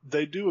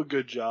 they do a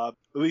good job,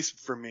 at least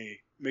for me,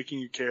 making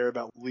you care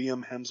about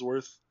Liam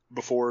Hemsworth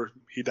before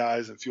he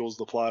dies and fuels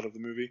the plot of the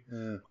movie.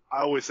 Yeah.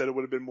 I always said it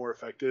would have been more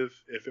effective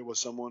if it was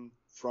someone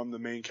from the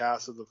main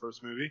cast of the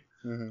first movie.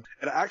 Mm-hmm.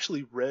 And I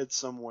actually read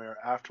somewhere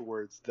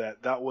afterwards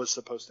that was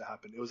supposed to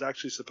happen. It was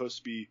actually supposed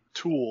to be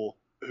Tool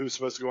who was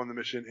supposed to go on the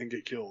mission and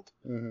get killed.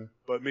 Mm-hmm.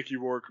 But Mickey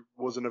Rourke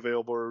wasn't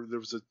available, or there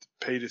was a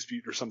pay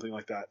dispute or something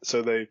like that.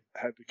 So they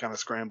had to kind of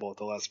scramble at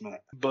the last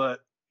minute. But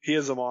he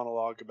has a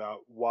monologue about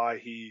why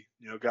he,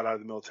 got out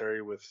of the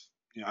military with,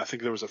 I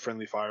think there was a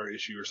friendly fire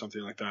issue or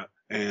something like that.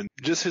 And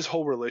just his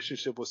whole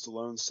relationship with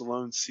Stallone.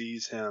 Stallone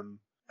sees him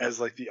as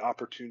like the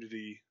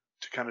opportunity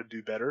to kind of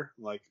do better,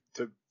 like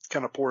to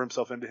kind of pour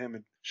himself into him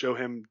and show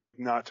him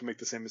not to make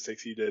the same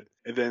mistakes he did.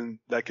 And then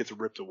that gets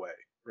ripped away.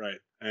 Right.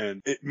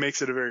 And it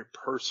makes it a very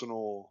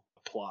personal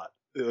plot.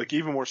 Like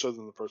even more so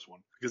than the first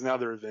one, because now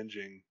they're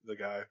avenging the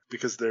guy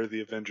because they're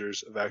the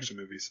Avengers of action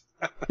movies.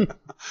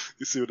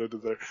 You see what I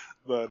did there?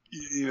 But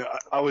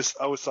I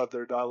always thought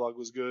their dialogue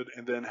was good,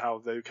 and then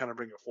how they kind of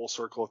bring it full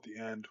circle at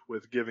the end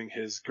with giving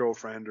his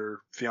girlfriend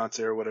or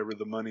fiance or whatever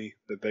the money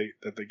that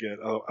they get.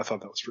 I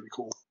thought that was pretty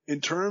cool.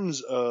 In terms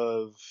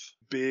of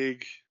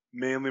big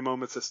manly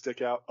moments that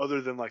stick out,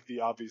 other than like the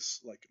obvious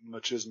like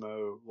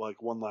machismo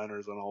like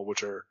one-liners and all,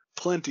 which are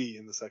plenty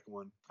in the second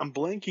one, I'm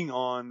blanking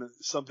on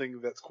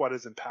something that's quite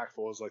as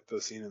impactful as like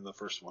the scene in the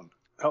first one.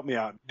 Help me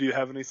out. Do you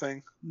have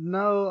anything?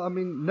 No, I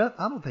mean,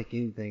 I don't think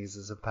anything is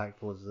as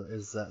impactful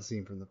as that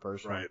scene from the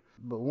first one. Right.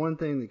 But one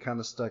thing that kind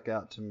of stuck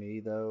out to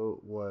me though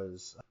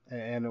was,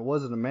 and it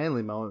wasn't a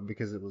manly moment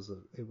because it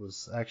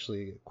was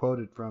actually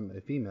quoted from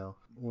a female,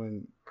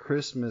 when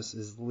Christmas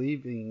is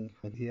leaving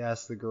and he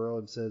asks the girl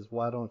and says,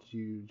 "Why don't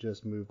you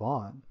just move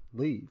on,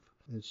 leave?"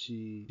 And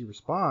she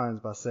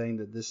responds by saying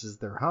that this is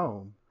their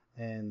home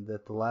and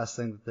that the last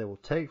thing that they will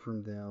take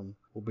from them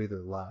will be their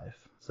life.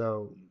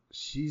 So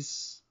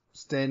she's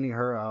standing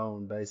her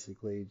own,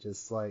 basically,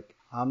 just like,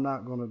 I'm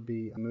not going to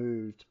be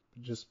moved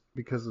just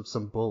because of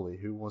some bully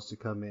who wants to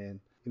come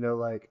in.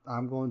 Like,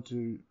 I'm going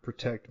to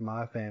protect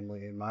my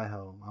family and my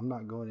home. I'm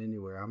not going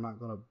anywhere. I'm not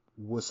going to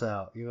wuss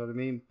out. You know what I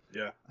mean?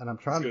 Yeah. And I'm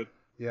trying to.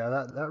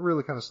 Yeah, that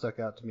really kind of stuck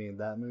out to me in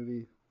that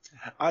movie.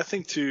 I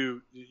think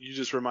too, you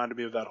just reminded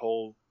me of the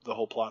whole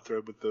plot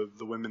thread with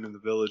the women in the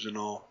village and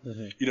all.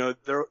 Mm-hmm.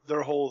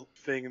 Their whole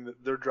thing and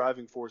their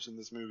driving force in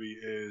this movie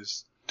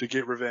is to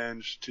get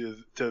revenge, to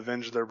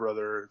avenge their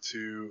brother,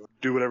 to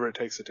do whatever it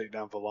takes to take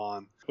down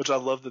Valon. Which I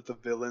love that the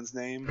villain's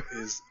name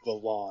is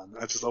Valon.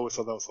 I just always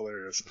thought that was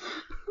hilarious.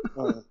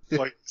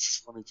 Like, it's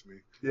just funny to me.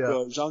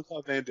 Yeah.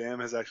 Jean-Claude Van Damme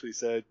has actually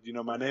said,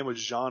 my name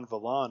was Jean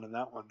Valon in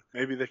that one.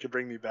 Maybe they could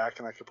bring me back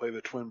and I could play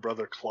the twin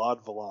brother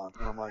Claude Valon.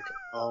 And I'm like,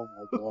 oh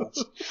my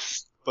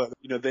gosh. But,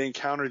 they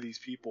encounter these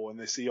people and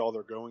they see all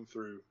they're going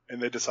through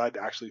and they decide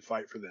to actually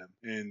fight for them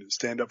and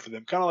stand up for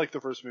them. Kind of like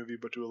the first movie,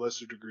 but to a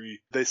lesser degree.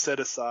 They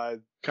set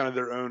aside kind of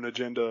their own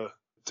agenda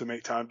to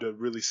make time to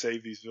really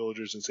save these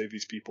villagers and save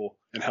these people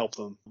and help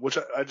them, which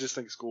I just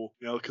think is cool,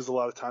 because a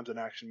lot of times in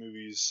action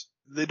movies,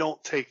 they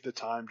don't take the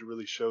time to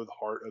really show the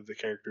heart of the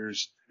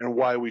characters and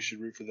why we should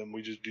root for them.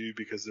 We just do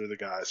because they're the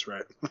guys,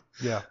 right?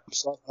 Yeah.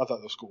 So I thought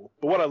that was cool.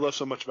 But what I love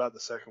so much about the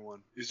second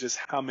one is just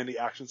how many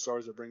action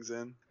stars it brings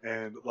in.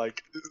 And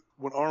like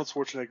when Arnold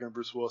Schwarzenegger and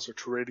Bruce Willis are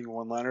trading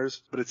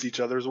one-liners, but it's each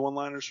other's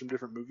one-liners from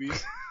different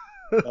movies.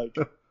 Like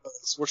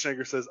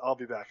Schwarzenegger says, "I'll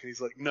be back." And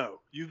he's like, "No,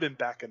 you've been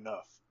back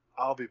enough.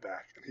 I'll be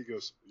back." And he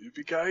goes,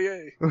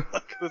 "Yippee-ki-yay."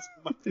 Like, that's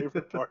my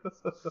favorite part.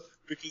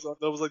 Because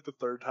that was like the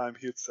third time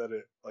he had said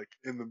it, like,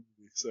 in the movie.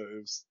 So it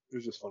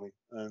was just funny.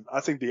 And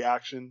I think the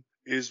action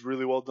is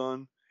really well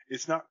done.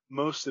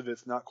 Most of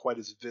it's not quite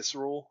as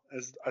visceral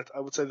as I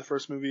would say the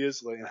first movie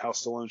is, like, and how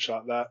Stallone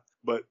shot that.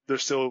 But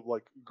there's still,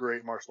 like,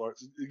 great martial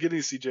arts. Getting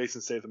to see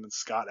Jason Statham and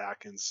Scott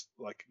Adkins,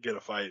 like, get a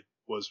fight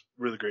was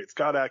really great.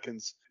 Scott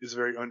Adkins is a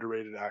very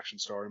underrated action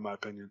star, in my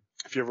opinion.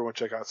 If you ever want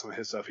to check out some of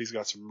his stuff, he's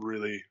got some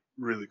really,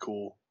 really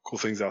cool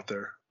things out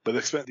there. But the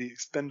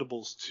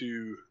Expendables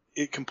 2,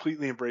 it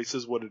completely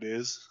embraces what it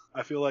is,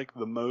 I feel like,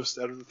 the most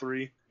out of the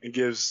three, and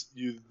gives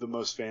you the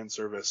most fan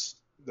service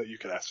that you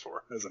could ask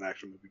for as an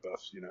action movie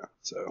buff, you know.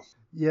 So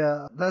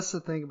Yeah, that's the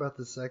thing about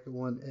the second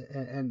one.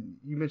 And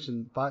you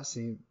mentioned fight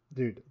scene,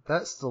 dude.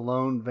 That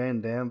Stallone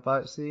Van Damme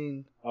fight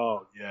scene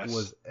oh yes,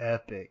 was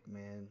epic,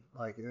 man.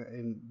 Like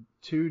in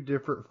two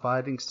different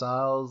fighting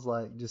styles,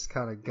 like just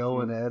kind of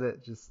going at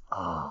it. Just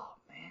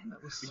man,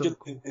 that was so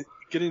cool.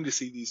 Getting to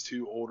see these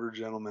two older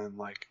gentlemen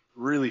like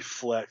really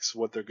flex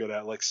what they're good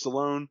at. Like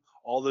Stallone,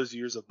 all those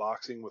years of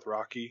boxing with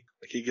Rocky,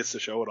 like he gets to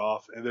show it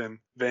off, and then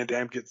Van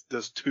Damme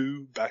does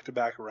two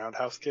back-to-back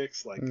roundhouse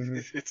kicks. Like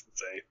it's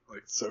insane,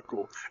 like so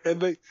cool.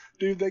 And they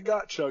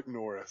got Chuck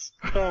Norris.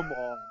 Come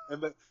on,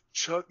 and then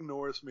Chuck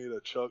Norris made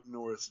a Chuck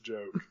Norris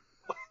joke.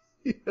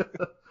 Yeah.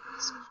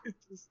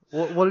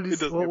 What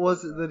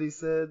was it that he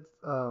said?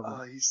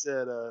 He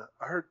said,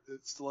 I heard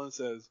Stallone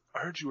says, I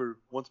heard you were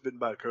once bitten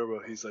by a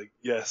cobra. He's like,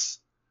 yes.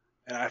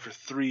 And after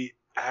 3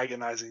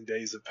 agonizing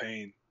days of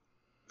pain,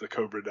 the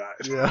cobra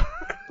died. Yeah.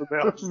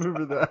 I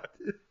remember that.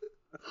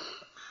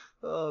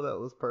 Oh, that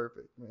was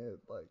perfect, man.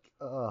 Like,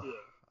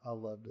 I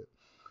loved it.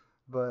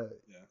 But,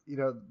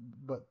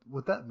 but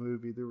with that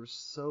movie, there was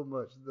so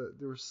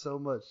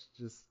much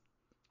just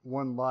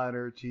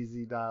one-liner,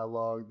 cheesy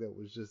dialogue that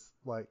was just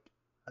like,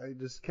 it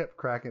just kept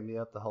cracking me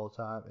up the whole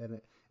time, and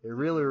it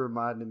really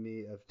reminded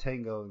me of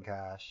Tango and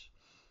Cash.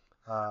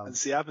 And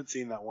see, I haven't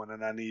seen that one,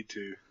 and I need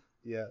to.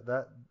 Yeah,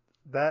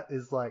 that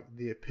is like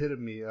the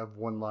epitome of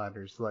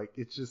one-liners. Like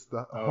it's just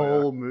the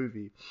whole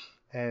movie,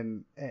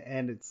 and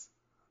it's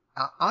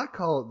I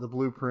call it the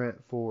blueprint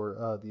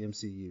for the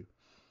MCU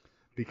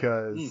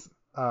because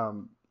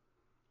the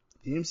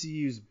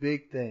MCU's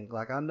big thing.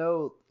 Like I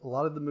know a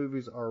lot of the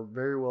movies are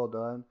very well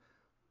done.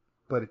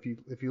 But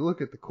if you look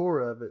at the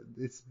core of it,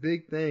 its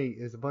big thing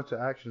is a bunch of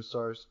action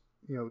stars,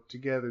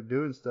 together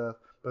doing stuff,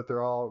 but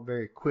they're all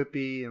very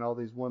quippy and all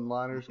these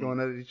one-liners going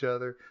at each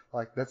other.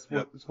 Like that's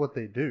what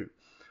they do.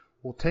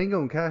 Well, Tango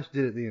and Cash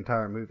did it the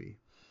entire movie,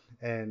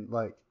 and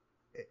like,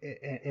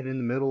 and in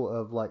the middle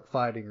of like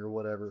fighting or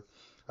whatever,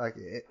 like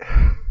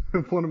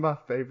one of my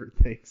favorite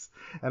things.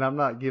 And I'm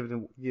not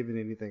giving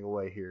anything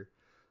away here.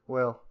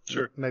 Well,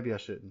 sure. Maybe I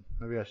shouldn't.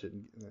 I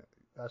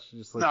should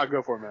just let No,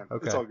 go for it, man.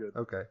 Okay. It's all good.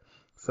 Okay.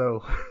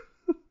 So,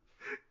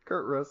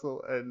 Kurt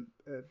Russell and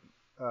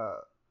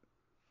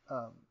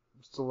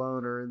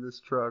Stallone are in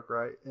this truck,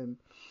 right? And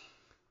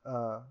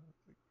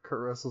Kurt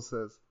Russell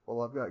says,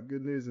 "Well, I've got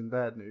good news and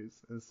bad news."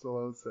 And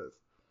Stallone says,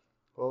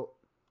 "Well,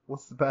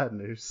 what's the bad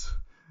news?"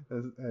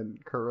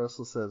 And Kurt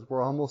Russell says,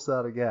 "We're almost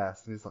out of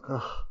gas." And he's like,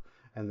 "Ugh."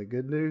 And the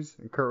good news?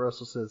 And Kurt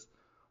Russell says,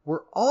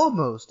 "We're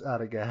almost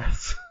out of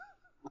gas."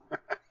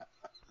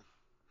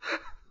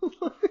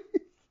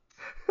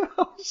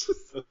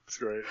 That's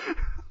great.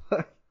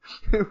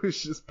 It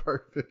was just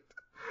perfect.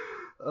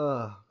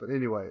 But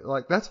anyway,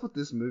 like that's what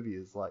this movie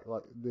is like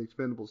the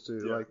Expendables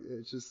too. Yeah. Like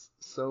it's just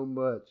so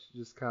much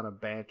just kind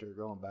of banter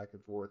going back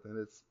and forth, and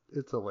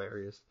it's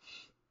hilarious.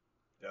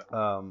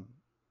 Yeah.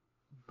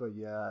 But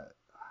yeah,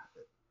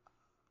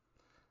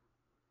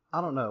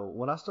 I don't know.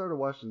 When I started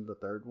watching the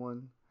third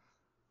one,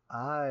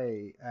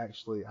 I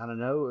don't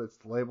know it's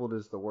labeled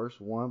as the worst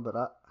one, but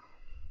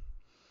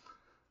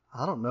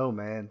I don't know,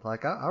 man.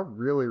 Like I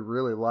really,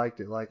 really liked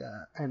it. Like,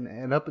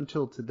 and up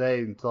until today,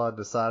 until I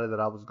decided that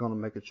I was going to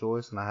make a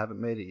choice, and I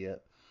haven't made it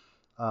yet.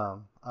 I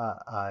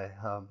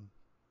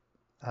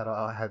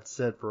had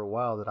said for a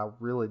while that I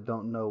really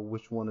don't know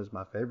which one is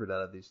my favorite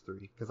out of these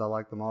three because I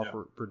like them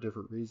all for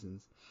different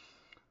reasons.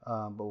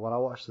 But when I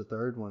watched the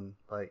third one,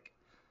 like,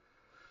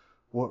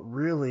 what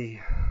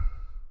really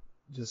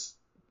just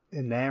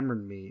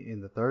enamored me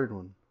in the third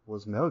one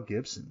was Mel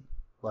Gibson.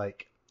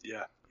 Like,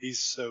 yeah, he's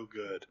so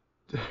good.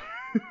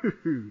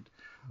 Dude,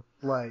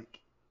 like,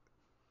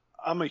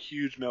 I'm a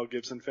huge Mel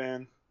Gibson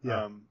fan.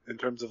 Yeah. In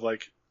terms of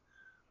like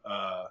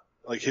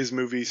his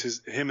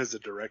movies, him as a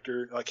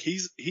director, like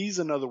he's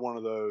another one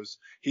of those.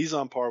 He's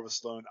on par with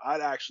Stallone.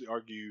 I'd actually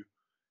argue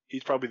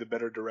he's probably the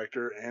better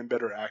director and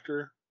better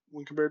actor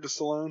when compared to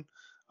Stallone.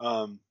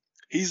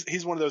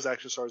 He's one of those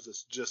action stars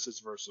that's just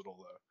as versatile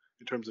though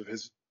in terms of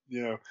his.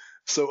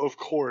 So of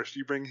course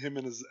you bring him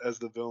in as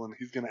the villain,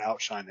 he's going to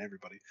outshine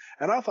everybody.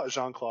 And I thought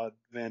Jean-Claude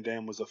Van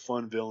Damme was a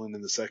fun villain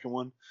in the second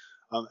one.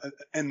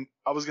 And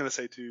I was going to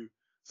say too,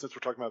 since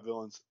we're talking about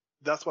villains,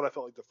 that's what I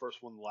felt like the first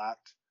one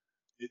lacked.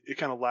 It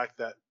kind of lacked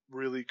that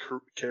really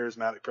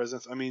charismatic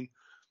presence. I mean,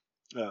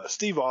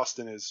 Steve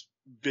Austin is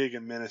big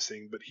and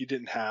menacing, but he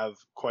didn't have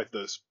quite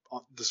the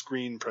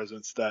screen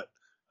presence that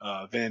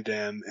Van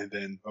Damme and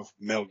then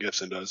Mel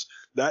Gibson does.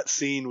 That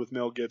scene with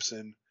Mel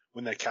Gibson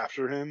when they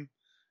capture him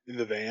in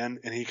the van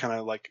and he kind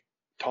of like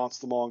taunts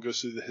them all and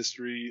goes through the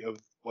history of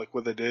like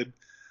what they did.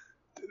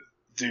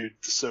 Dude,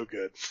 so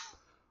good.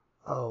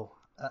 Oh,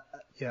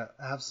 yeah,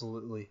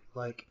 absolutely.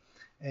 Like,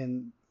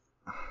 and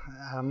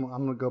I'm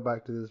gonna go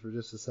back to this for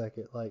just a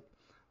second. Like,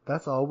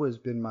 that's always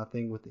been my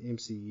thing with the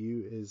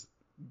MCU is,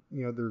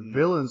 their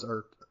villains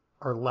are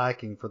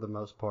lacking for the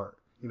most part.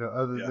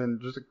 Other than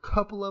just a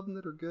couple of them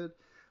that are good,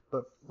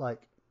 but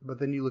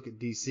then you look at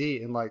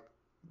DC and like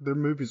their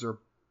movies are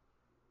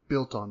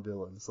built on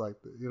villains. Like,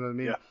 you know what I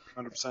mean?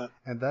 Yeah, 100%.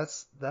 And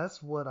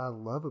that's what I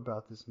love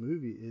about this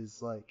movie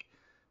is like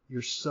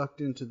you're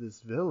sucked into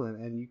this villain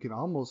and you can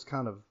almost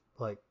kind of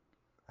like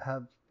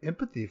have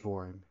empathy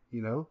for him,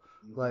 you know?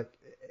 Mm-hmm. Like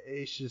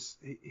it's just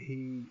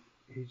he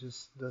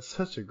just does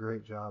such a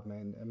great job,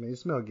 man. I mean,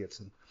 it's Mel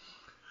Gibson.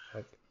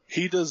 Like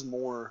he does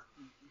more.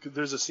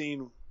 There's a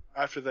scene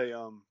after they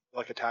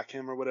like attack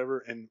him or whatever,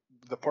 and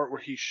the part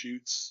where he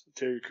shoots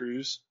Terry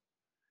Crews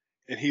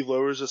and he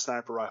lowers a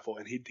sniper rifle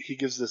and he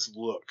gives this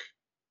look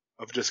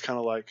of just kind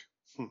of like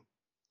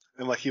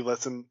and like he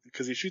lets him,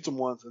 because he shoots him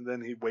once and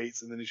then he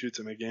waits and then he shoots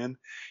him again.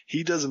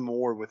 He does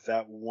more with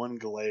that one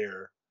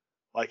glare,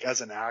 like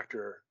as an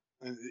actor,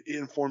 and it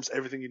informs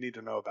everything you need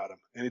to know about him,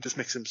 and it just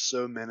makes him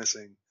so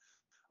menacing.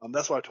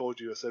 That's why I told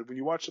you. I said when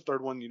you watch the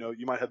third one, you know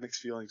you might have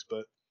mixed feelings,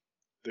 but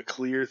the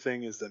clear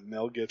thing is that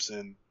Mel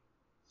Gibson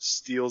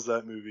steals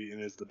that movie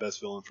and is the best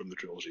villain from the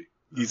trilogy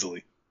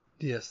easily.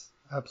 Yes,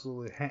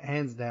 absolutely,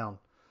 hands down.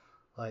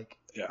 Like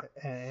yeah,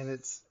 and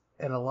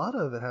a lot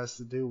of it has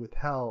to do with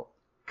how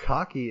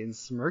cocky and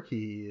smirky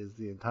he is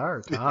the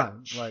entire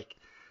time. Yeah. Like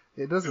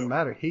it doesn't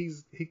matter. He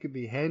could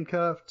be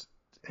handcuffed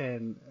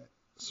and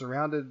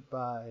surrounded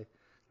by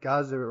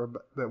guys that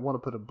want to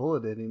put a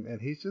bullet in him, and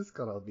he's just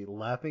gonna be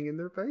laughing in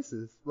their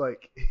faces,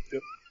 like,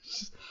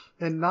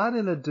 and not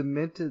in a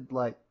demented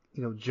like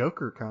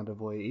Joker kind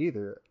of way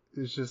either.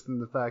 It's just in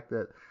the fact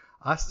that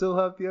I still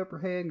have the upper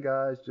hand,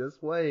 guys.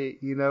 Just wait,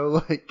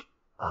 like.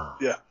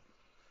 Yeah.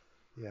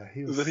 Yeah.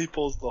 Then he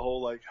pulls the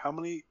whole like, how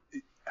many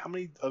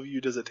of you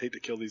does it take to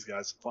kill these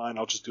guys? Fine,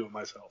 I'll just do it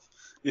myself.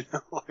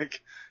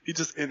 Like he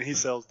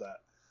sells that.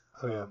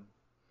 Oh yeah.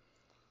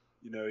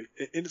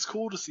 And it's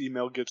cool to see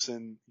Mel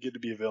Gibson get to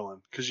be a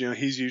villain because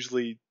he's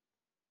usually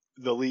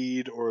the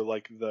lead or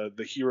like the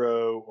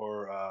hero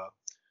or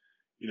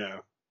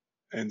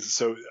and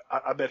so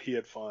I bet he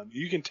had fun.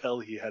 You can tell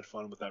he had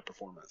fun with that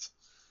performance.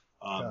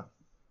 Yeah.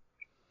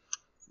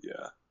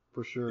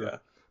 For sure. Yeah.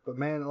 But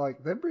man,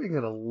 like they bring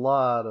in a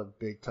lot of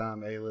big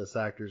time A-list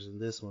actors in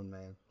this one,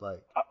 man.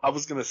 Like I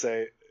was gonna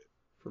say,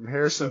 from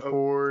Harrison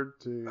Ford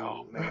to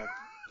man,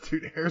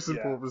 dude, Harrison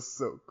Ford was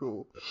so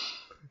cool.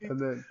 And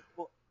then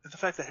the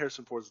fact that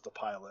Harrison Ford is the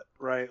pilot,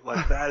 right?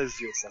 Like that is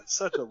just like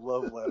such a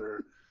love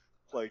letter,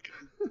 like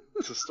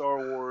to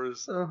Star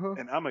Wars.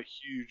 And I'm a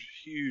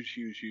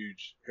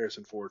huge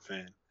Harrison Ford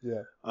fan.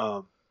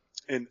 Yeah.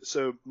 And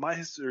so my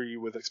history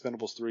with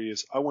Expendables 3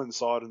 is I went and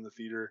saw it in the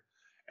theater.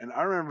 And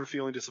I remember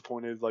feeling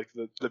disappointed. Like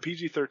the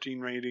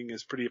PG-13 rating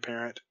is pretty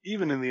apparent,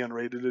 even in the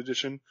unrated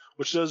edition,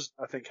 which does,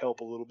 I think,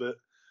 help a little bit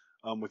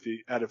with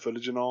the added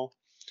footage and all.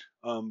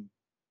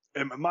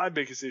 And my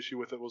biggest issue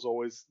with it was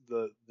always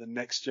the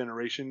next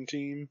generation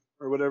team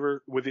or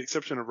whatever, with the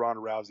exception of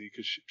Ronda Rousey,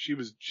 because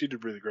she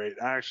did really great.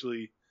 I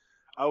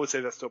would say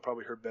that's still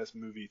probably her best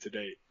movie to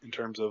date in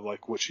terms of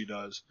like what she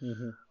does.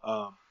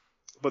 Mm-hmm.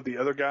 But the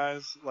other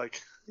guys,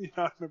 like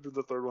I remember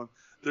the third one.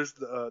 There's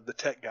the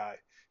tech guy.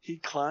 He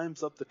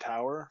climbs up the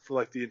tower for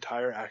like the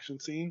entire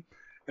action scene,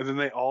 and then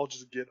they all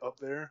just get up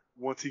there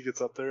once he gets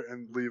up there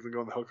and leave and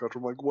go on the helicopter.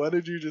 I'm like, why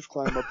did you just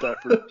climb up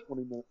that for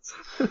 20 minutes?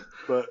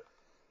 But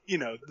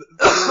they're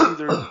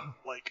either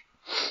like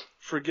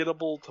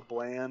forgettable to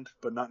bland,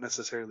 but not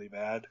necessarily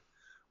bad,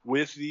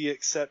 with the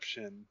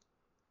exception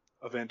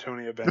of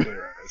Antonio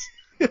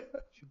Banderas.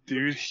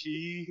 Dude,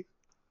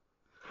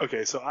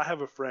 okay, so I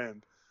have a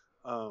friend.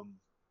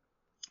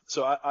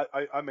 So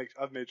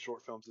I've made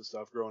short films and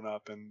stuff growing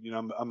up, and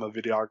I'm a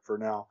videographer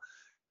now.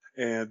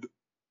 And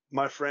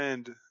my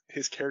friend,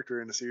 his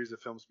character in a series of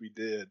films we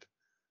did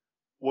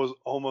was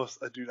almost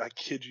dude, I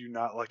kid you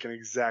not, like an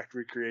exact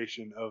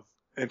recreation of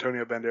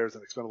Antonio Banderas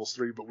in Expendables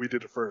 3, but we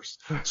did it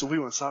first. So we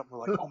went and saw it and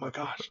we're like, oh my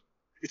gosh,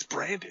 it's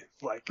Brandon.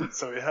 Like,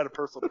 so it had a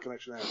personal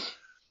connection there.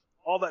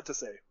 All that to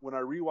say, when I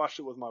rewatched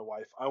it with my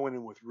wife, I went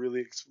in with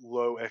really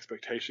low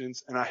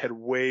expectations, and I had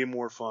way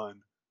more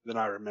fun than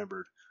I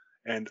remembered.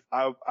 And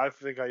I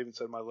think I even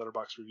said in my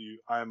Letterboxd review,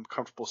 I'm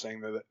comfortable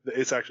saying that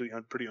it's actually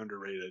pretty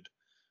underrated,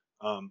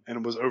 and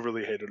it was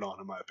overly hated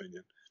on, in my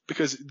opinion,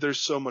 because there's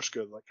so much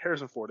good. Like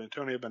Harrison Ford,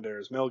 Antonio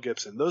Banderas, Mel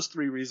Gibson, those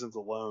three reasons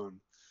alone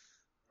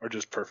are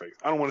just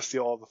perfect. I don't want to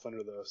steal all the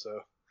thunder though,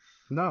 so.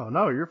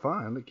 No, you're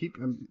fine.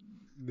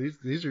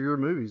 These are your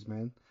movies,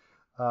 man.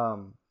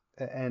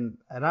 And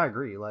I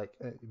agree. Like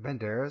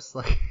Banderas,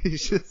 like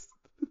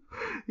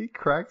he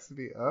cracks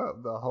me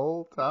up the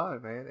whole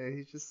time, man. And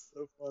he's just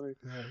so funny.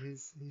 Yeah,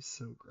 he's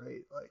so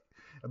great. Like,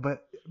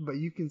 but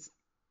you can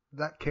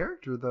that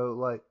character though.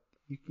 Like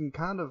you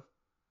kind of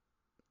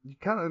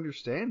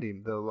understand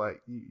him though.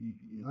 Like you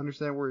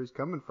understand where he's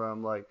coming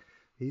from. Like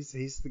he's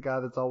the guy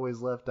that's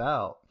always left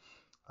out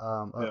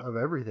of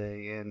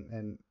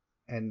everything,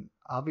 and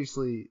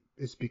obviously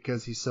it's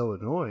because he's so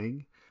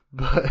annoying.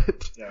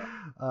 But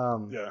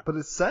but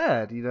it's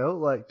sad,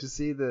 like to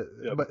see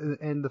but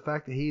and the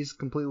fact that he's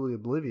completely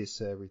oblivious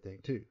to everything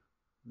too,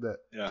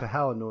 to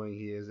how annoying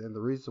he is, and the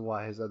reason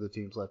why his other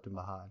teams left him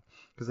behind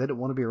because they didn't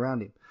want to be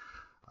around him.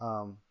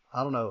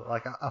 I don't know,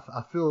 like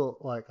I feel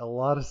like a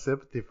lot of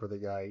sympathy for the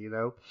guy,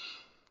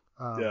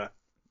 and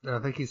I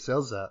think he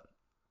sells that.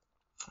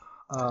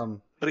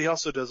 But he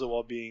also does it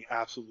while being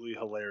absolutely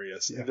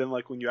hilarious. Yeah. And then,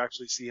 like, when you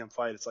actually see him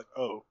fight, it's like,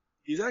 oh,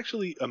 he's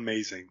actually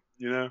amazing,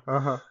 you know?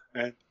 Uh-huh.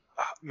 And,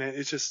 man,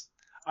 it's just,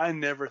 I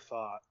never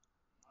thought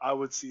I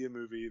would see a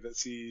movie that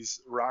sees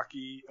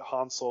Rocky,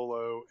 Han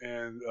Solo,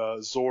 and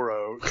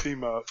Zorro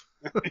team up.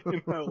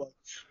 You know,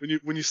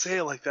 like, when you say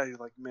it like that, you're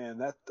like, man,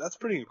 that's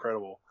pretty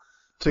incredible.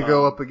 To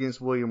go up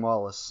against William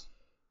Wallace.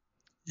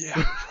 Yeah,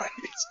 right,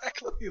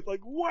 exactly.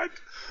 Like, what?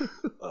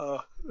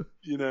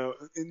 You know,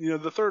 and, you know,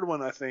 the third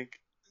one, I think,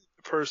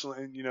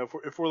 personally, and, you know,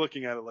 if we're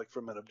looking at it, like,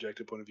 from an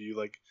objective point of view,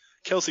 like,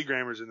 Kelsey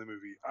Grammer's in the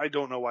movie. I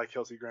don't know why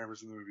Kelsey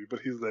Grammer's in the movie, but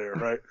he's there,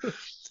 right?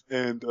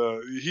 And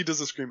he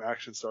doesn't scream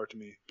action star to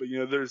me. But, you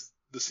know, there's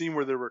the scene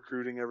where they're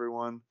recruiting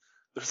everyone.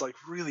 There's, like,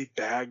 really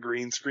bad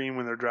green screen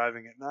when they're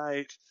driving at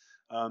night.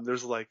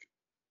 There's, like,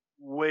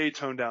 way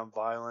toned down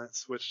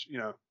violence, which, you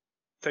know,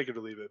 take it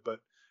or leave it, but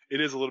it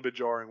is a little bit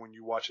jarring when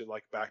you watch it,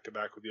 like, back to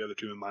back with the other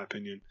two, in my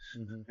opinion.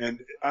 Mm-hmm. And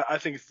I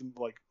think it's,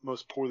 like,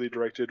 most poorly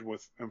directed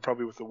and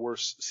probably with the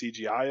worst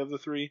CGI of the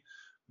three.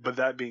 But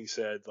that being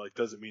said, like,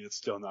 doesn't mean it's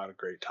still not a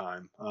great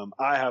time.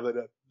 I have it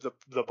at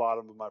the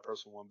bottom of my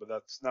personal one, but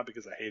that's not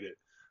because I hate it.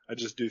 I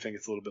just do think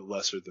it's a little bit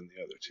lesser than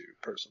the other two,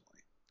 personally.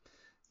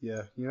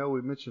 Yeah, you know,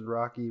 we mentioned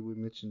Rocky, we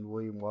mentioned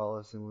William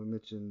Wallace, and we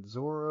mentioned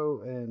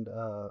Zorro and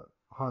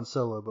Han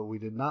Solo, but we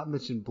did not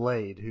mention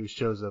Blade, who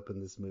shows up in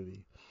this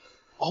movie.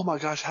 Oh my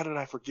gosh, how did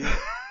I forget?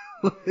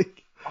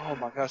 Like, oh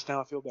my gosh,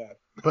 now I feel bad.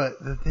 But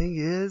the thing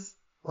is,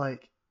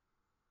 like,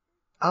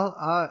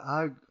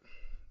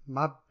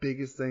 my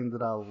biggest thing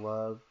that I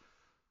love,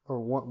 or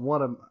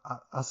one of,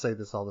 I say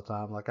this all the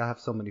time, like, I have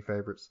so many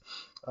favorites,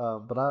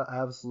 but I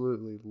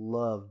absolutely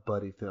love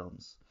buddy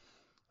films.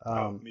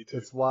 Me too.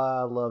 It's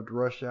why I loved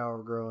Rush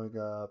Hour growing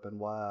up, and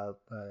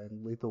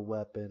and Lethal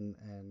Weapon,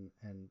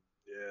 and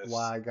yes.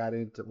 why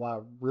I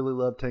really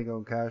loved Tango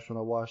and Cash when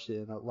I watched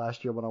it. And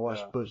last year when I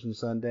watched Butch and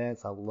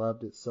Sundance, I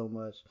loved it so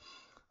much.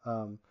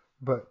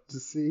 But to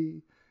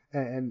see,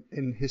 and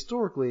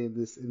historically in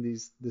this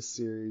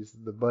series,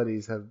 the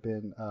buddies have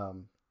been,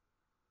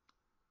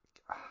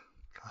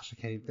 gosh, I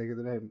can't even think of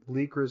the name.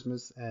 Lee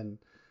Christmas and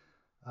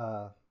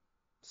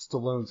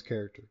Stallone's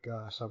character.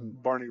 Gosh,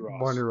 Barney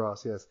Ross. Barney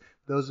Ross, yes.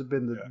 Those have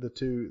been the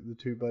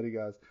two buddy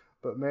guys.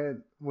 But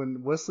man,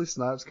 when Wesley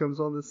Snipes comes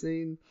on the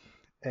scene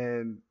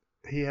and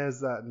he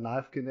has that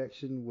knife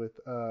connection with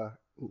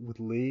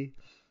Lee,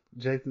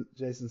 Jason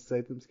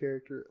Statham's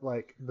character,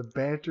 like, the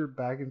banter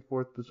back and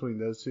forth between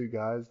those two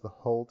guys the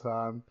whole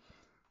time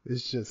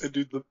is just... And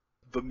dude,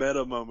 the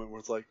meta moment where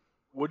it's like,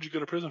 what'd you go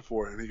to prison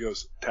for? And he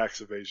goes,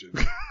 tax evasion.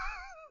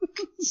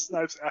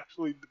 Snipes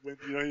actually went,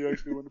 you know, he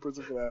actually went to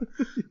prison for that.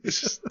 It's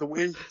just the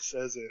way he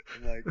says it,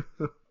 and, like,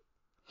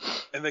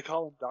 and they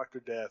call him Dr.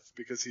 Death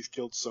because he's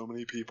killed so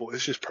many people.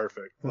 It's just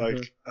perfect.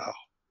 Like, oh,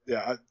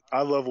 yeah,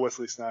 I love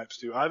Wesley Snipes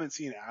too. I haven't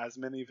seen as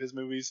many of his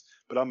movies,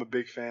 but I'm a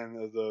big fan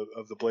of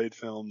the Blade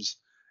films.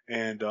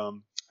 And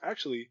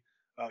actually,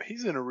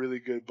 he's in a really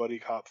good buddy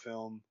cop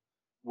film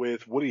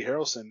with Woody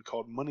Harrelson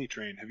called Money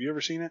Train. Have you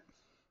ever seen it?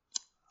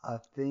 I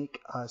think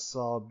I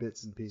saw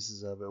bits and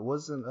pieces of it.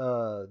 Wasn't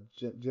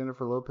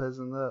Jennifer Lopez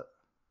in that?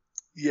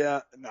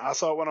 Yeah, I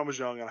saw it when I was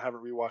young, and I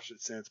haven't rewatched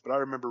it since. But I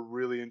remember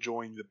really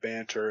enjoying the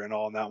banter and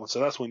all in that one. So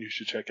that's one you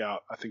should check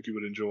out. I think you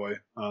would enjoy.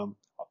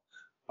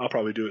 I'll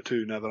probably do it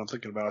too now that I'm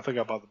thinking about it. I think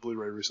I bought the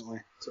Blu-ray recently.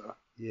 So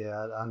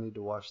yeah, I need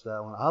to watch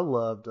that one. I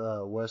loved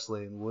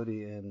Wesley and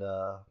Woody and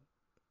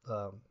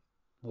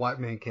White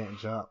Man Can't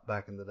Jump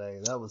back in the day.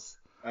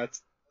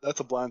 That's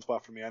a blind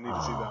spot for me. I need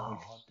to see that one.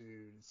 Oh,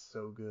 dude, it's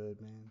so good,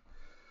 man.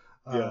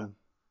 Yeah.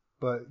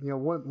 But you know,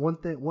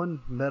 one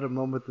meta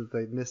moment that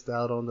they missed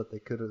out on that they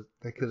could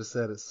have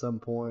said at some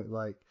point,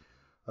 like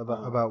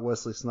about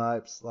Wesley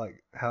Snipes,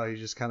 like how he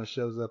just kind of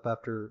shows up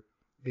after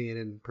being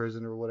in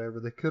prison or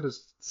whatever. They could have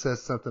said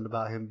something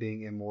about him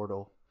being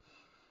immortal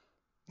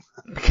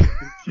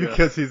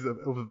because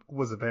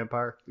was a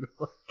vampire. You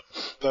know?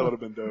 That would have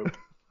been dope.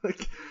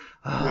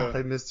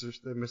 They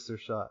missed their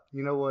shot.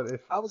 You know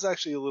what? I was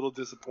actually a little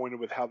disappointed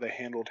with how they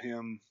handled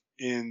him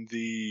in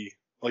the,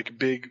 like,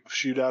 big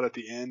shootout at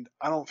the end.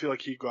 I don't feel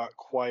like he got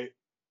quite,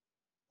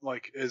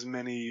 like, as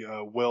many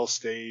well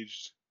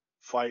staged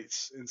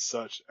fights and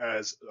such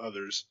as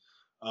others.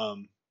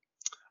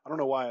 I don't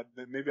know why.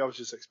 Maybe I was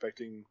just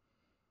expecting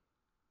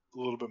a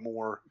little bit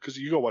more, because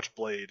you go watch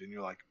Blade and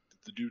you're like,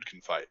 the dude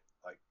can fight,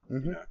 like,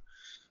 you know.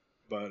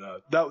 But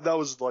that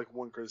was, like,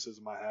 one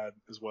criticism I had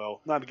as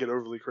well. Not to get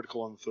overly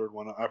critical on the third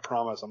one. I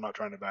promise I'm not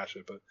trying to bash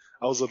it, but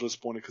I was a little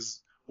disappointed because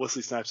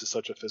Wesley Snipes is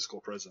such a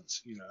physical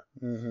presence, you know.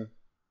 Mm-hmm.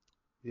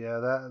 Yeah,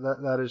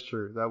 that is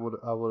true. I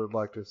would have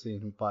liked to have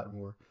seen him fight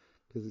more,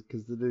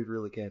 because the dude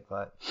really can't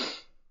fight.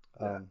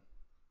 Yeah.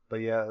 But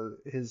yeah,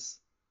 his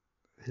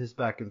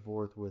back and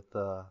forth with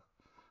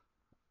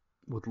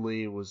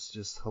Lee was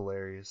just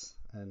hilarious,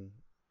 and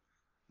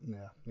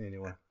yeah.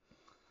 Anyway.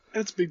 And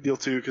it's a big deal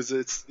too, because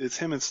it's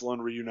him and Stallone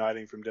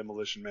reuniting from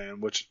Demolition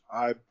Man, which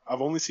I've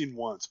only seen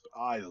once, but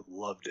I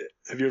loved it.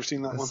 Have you ever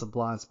seen that one? That's a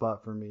blind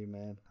spot for me,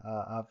 man.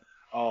 Man.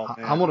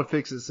 I'm gonna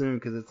fix it soon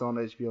because it's on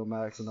HBO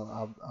Max, and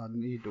I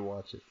need to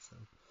watch it. So.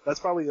 That's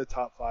probably a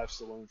top 5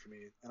 Stallone for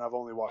me, and I've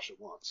only watched it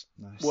once.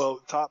 Nice. Well,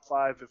 top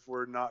 5 if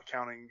we're not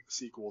counting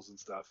sequels and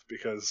stuff,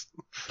 because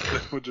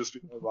it would just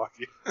be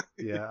Rocky.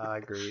 Yeah, I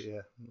agree.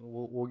 Yeah,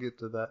 we'll get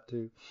to that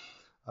too.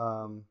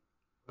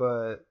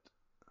 But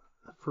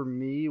for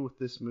me with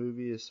this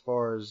movie, as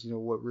far as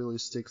what really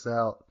sticks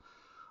out,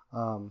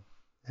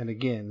 and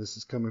again, this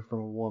is coming from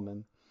a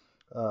woman.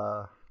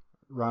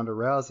 Ronda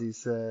Rousey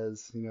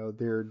says,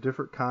 there are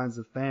different kinds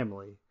of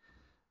family,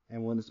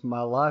 and when it's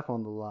my life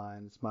on the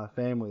line, it's my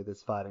family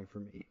that's fighting for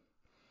me.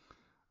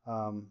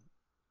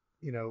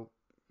 You know,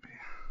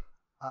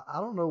 I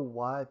don't know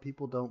why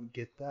people don't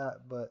get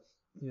that, but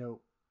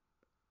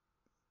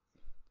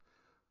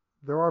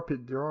there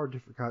are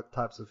different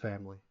types of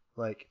family.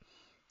 Like,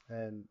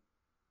 and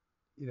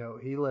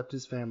he left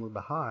his family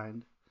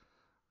behind,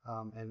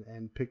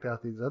 and picked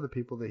out these other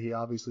people that he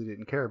obviously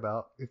didn't care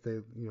about if they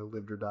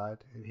lived or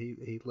died, and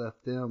he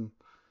left them.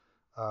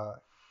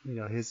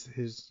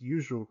 His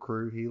usual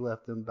crew, he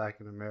left them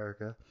back in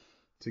America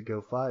to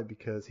go fight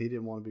because he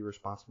didn't want to be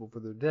responsible for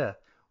their death,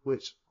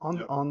 which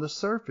on the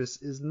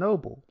surface is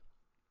noble.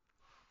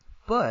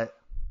 But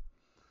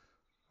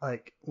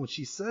like when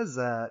she says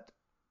that,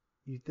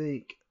 you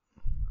think,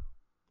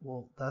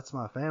 well, that's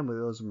my family,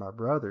 those are my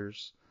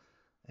brothers,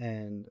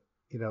 and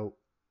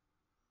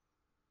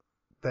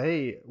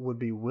they would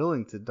be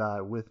willing to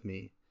die with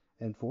me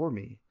and for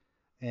me,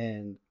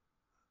 and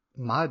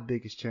my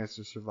biggest chance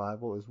of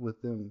survival is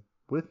with them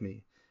with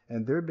me,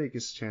 and their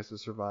biggest chance of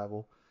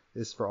survival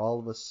is for all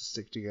of us to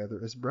stick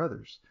together as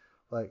brothers.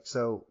 Like,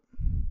 so,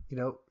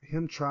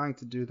 him trying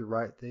to do the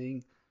right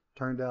thing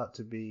turned out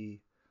to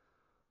be,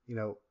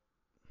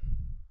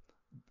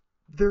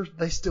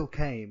 they still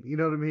came. You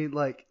know what I mean?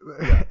 Like,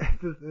 yeah.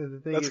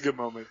 the thing That's is, a good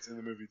moment in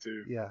the movie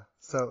too. Yeah.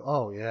 So,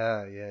 oh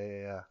yeah.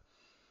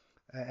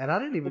 And I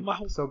didn't even.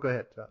 So go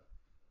ahead, John.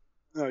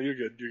 No, you're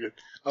good. You're good.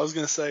 I was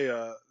gonna say,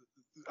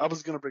 I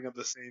was gonna bring up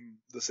the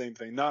same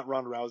thing, not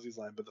Ronda Rousey's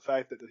line, but the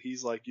fact that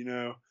he's like,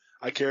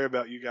 I care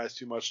about you guys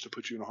too much to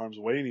put you in harm's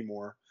way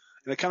anymore.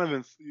 And it kind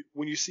of,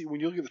 when you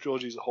look at the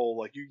trilogy as a whole,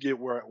 like you get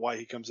why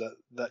he comes to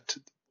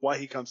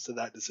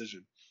that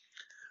decision.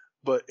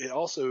 But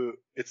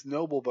it's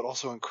noble, but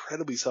also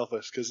incredibly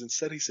selfish, because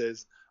instead he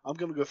says, I'm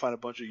gonna go find a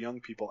bunch of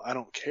young people I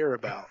don't care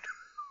about.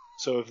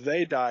 So if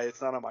they die,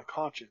 it's not on my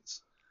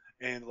conscience.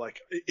 And like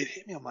it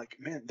hit me, I'm like,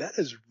 man, that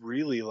is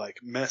really like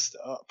messed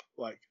up,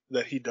 like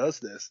that he does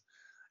this.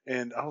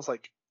 And I was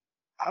like,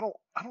 I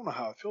don't know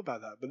how I feel about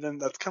that. But then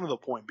that's kind of the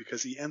point,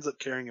 because he ends up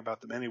caring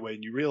about them anyway,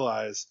 and he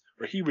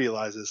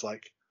realizes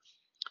like,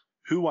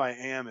 who I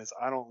am is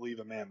I don't leave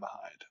a man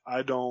behind.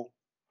 I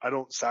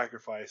don't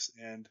sacrifice.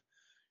 And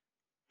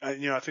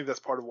I think that's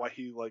part of why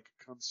he like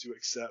comes to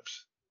accept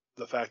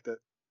the fact that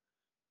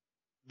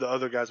the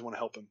other guys want to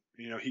help him.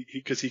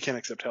 Because he can't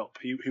accept help.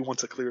 He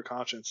wants a clear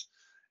conscience,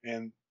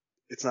 and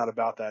it's not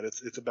about that.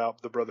 It's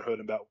about the brotherhood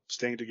and about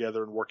staying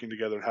together and working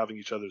together and having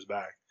each other's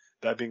back.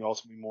 That being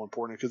ultimately more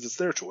important, because it's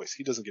their choice.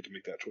 He doesn't get to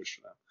make that choice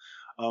for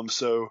them.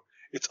 So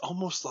it's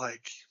almost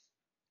like,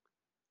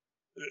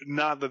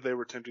 not that they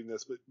were attempting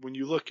this, but when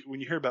you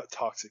hear about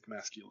toxic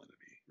masculinity,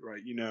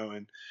 right?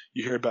 And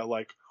you hear about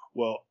like,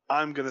 well,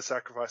 I'm going to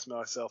sacrifice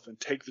myself and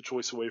take the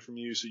choice away from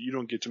you so you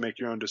don't get to make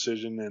your own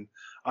decision, and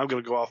I'm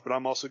going to go off, but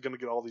I'm also going to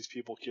get all these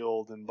people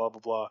killed and blah,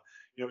 blah, blah.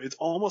 It's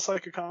almost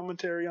like a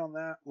commentary on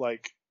that,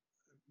 like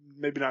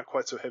maybe not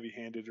quite so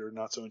heavy-handed or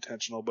not so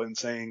intentional, but in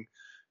saying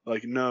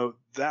like, no,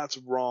 that's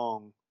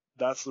wrong.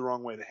 That's the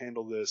wrong way to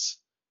handle this.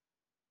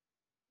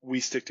 We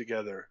stick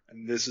together,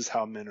 and this is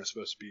how men are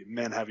supposed to be.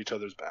 Men have each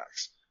other's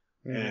backs,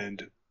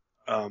 and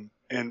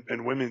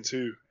women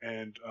too.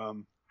 And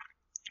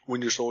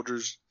when you're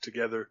soldiers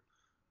together,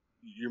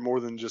 you're more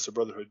than just a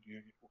brotherhood.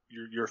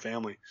 You're a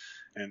family.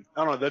 And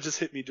I don't know, that just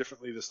hit me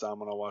differently this time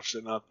when I watched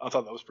it, and I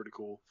thought that was pretty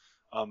cool.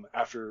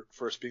 After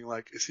first being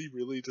like, is he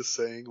really just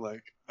saying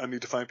like, I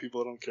need to find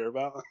people I don't care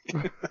about?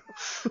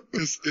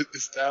 is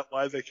that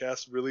why they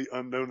cast really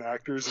unknown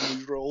actors in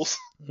these roles?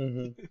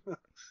 Mm-hmm.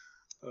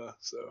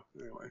 So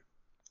anyway,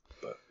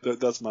 but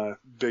that's my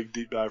big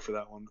deep dive for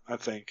that one, I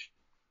think.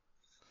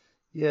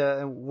 Yeah,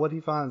 and what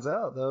he finds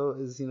out though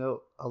is,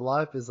 a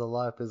life is a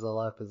life is a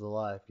life is a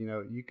life.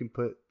 You can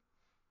put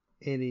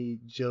any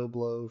Joe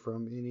Blow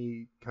from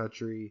any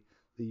country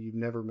that you've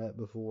never met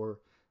before,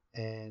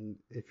 and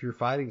if you're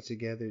fighting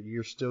together,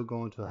 you're still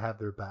going to have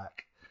their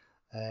back,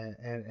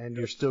 and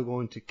you're still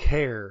going to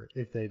care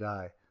if they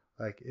die.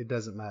 Like, it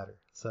doesn't matter.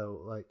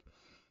 So like,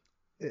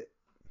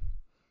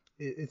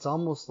 it's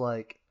almost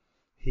like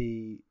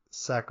he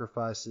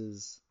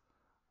sacrifices,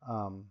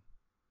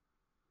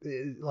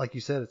 like you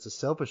said, it's a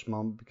selfish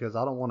moment because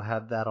I don't want to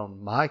have that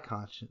on my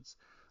conscience.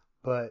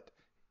 But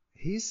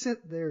he's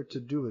sent there to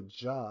do a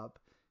job.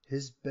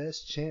 His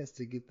best chance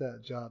to get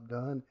that job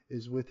done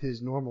is with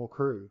his normal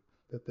crew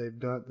that they've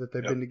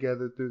been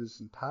together through this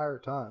entire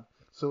time.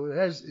 So it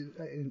has,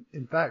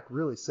 in fact,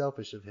 really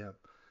selfish of him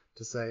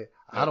to say,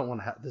 I don't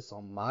want to have this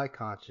on my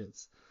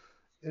conscience.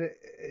 And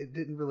it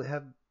didn't really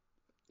have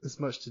as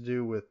much to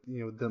do with,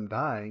 them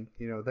dying.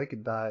 They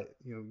could die,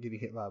 getting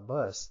hit by a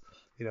bus.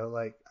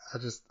 Like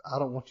I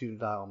don't want you to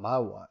die on my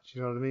watch.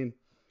 You know what I mean?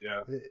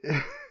 Yeah.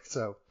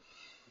 So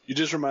You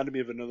just reminded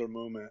me of another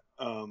moment,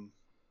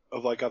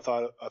 of like I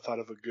thought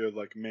of a good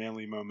like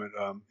manly moment,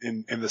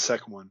 in the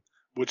second one,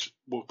 which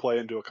will play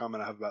into a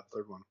comment I have about the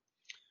third one.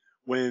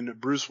 When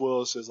Bruce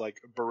Willis is like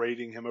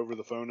berating him over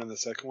the phone in the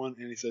second one,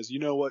 and he says, "You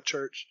know what,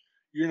 Church?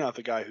 You're not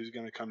the guy who's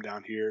going to come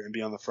down here and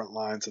be on the front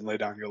lines and lay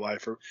down your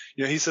life." Or,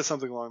 he says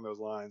something along those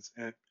lines,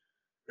 and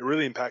it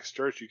really impacts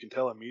Church. You can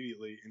tell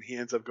immediately, and he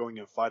ends up going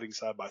and fighting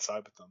side by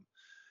side with them.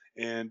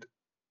 And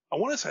I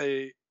want to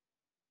say,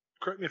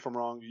 correct me if I'm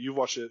wrong, you've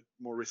watched it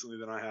more recently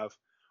than I have.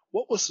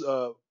 What was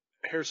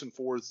Harrison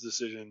Ford's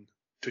decision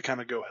to kind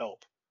of go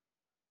help?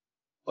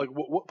 Like,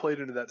 what played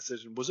into that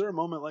decision? Was there a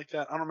moment like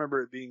that? I don't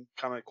remember it being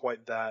kind of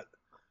quite that.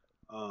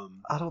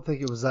 I don't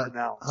think it was that.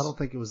 Pronounced. I don't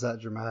think it was that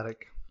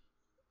dramatic.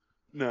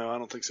 No, I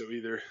don't think so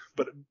either.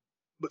 But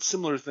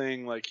similar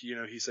thing, like,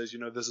 he says,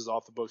 this is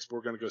off the books.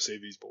 We're going to go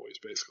save these boys,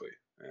 basically.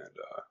 And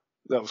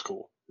that was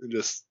cool. And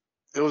just,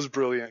 it was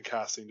brilliant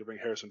casting to bring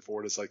Harrison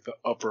Ford as like the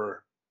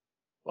upper,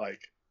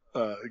 like,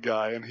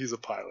 guy, and he's a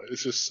pilot.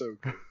 It's just so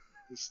good.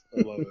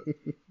 I love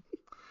it.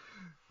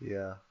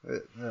 Yeah,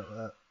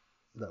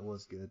 that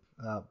was good.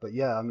 But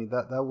yeah, I mean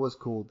that was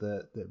cool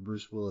that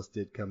Bruce Willis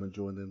did come and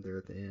join them there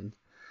at the end.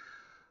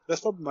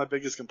 That's probably my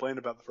biggest complaint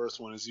about the first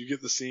one is you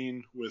get the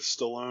scene with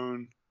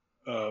Stallone,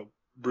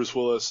 Bruce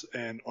Willis,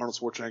 and Arnold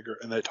Schwarzenegger,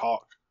 and they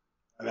talk,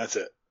 and that's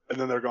it. And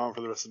then they're gone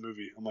for the rest of the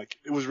movie. I'm like,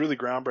 it was really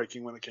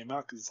groundbreaking when it came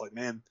out because it's like,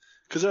 man,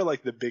 because they're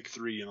like the big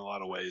three in a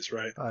lot of ways,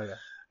 right? Oh yeah.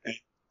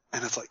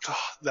 And it's like,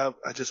 that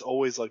I just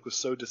always like was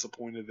so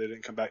disappointed they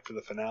didn't come back for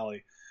the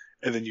finale,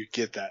 and then you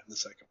get that in the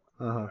second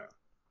one. Uh-huh. Yeah.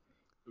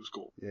 It was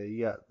cool. Yeah,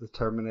 you got the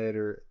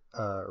Terminator,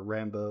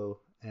 Rambo,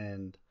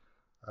 and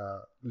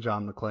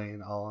John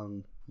McClane all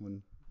in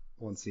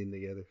one scene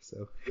together.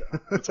 So yeah,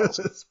 that's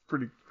awesome. It's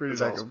pretty that's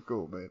damn awesome.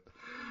 cool, man.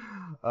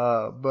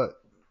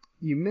 But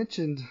you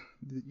mentioned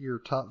your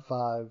top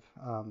 5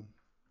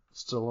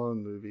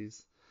 Stallone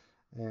movies,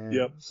 and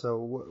Yep. so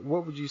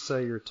what would you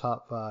say your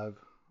top 5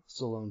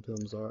 Stallone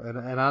films are?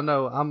 And I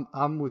know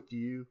I'm with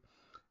you.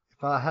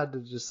 If I had to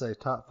just say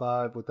top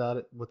 5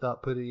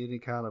 without putting any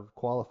kind of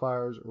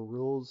qualifiers or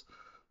rules,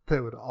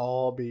 they would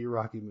all be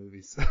Rocky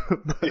movies.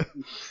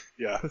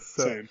 Yeah,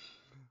 So, same.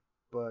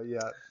 But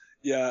yeah.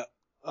 Yeah.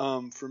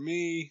 For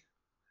me,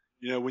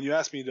 when you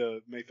asked me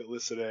to make that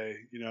list today,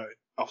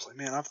 I was like,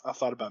 man, I've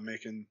thought about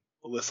making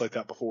a list like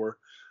that before.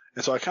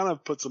 And so I kind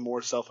of put some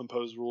more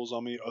self-imposed rules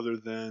on me other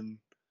than,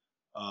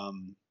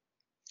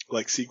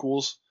 like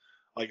sequels.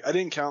 Like I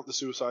didn't count the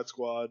Suicide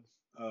Squad,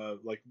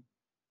 like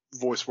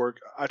voice work.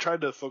 I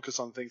tried to focus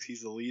on things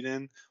he's the lead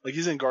in. Like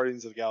he's in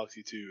Guardians of the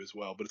Galaxy 2 as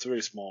well, but it's a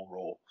very small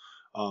role.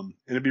 And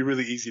it'd be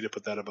really easy to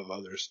put that above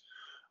others.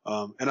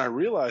 And I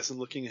realized in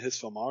looking at his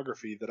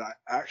filmography that I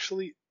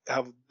actually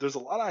there's a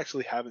lot I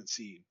actually haven't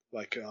seen,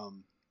 like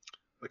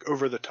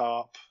Over the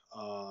Top,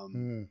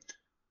 and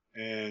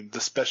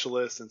The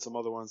Specialist and some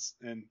other ones.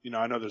 And,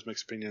 I know there's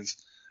mixed opinions.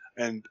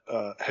 And,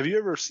 have you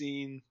ever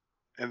seen,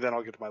 and then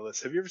I'll get to my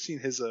list. Have you ever seen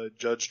his,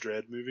 Judge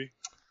Dredd movie?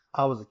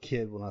 I was a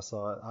kid when I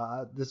saw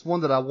it. It's one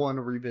that I want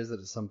to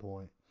revisit at some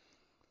point.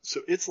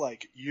 So it's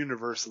like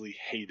universally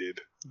hated,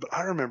 but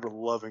I remember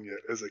loving it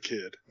as a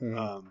kid.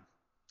 Mm-hmm.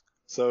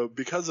 So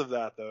because of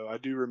that, though, I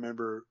do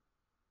remember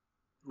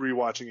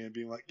rewatching it and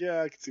being like,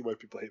 yeah, I can see why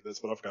people hate this,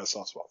 but I've got a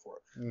soft spot for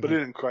it. Mm-hmm. But it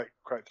didn't quite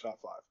crack the top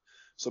 5.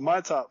 So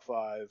my top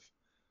 5,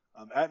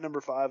 at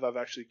number 5, I've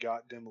actually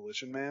got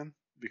Demolition Man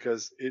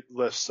because it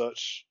left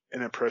such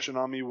an impression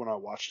on me when I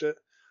watched it.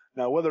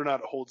 Now, whether or not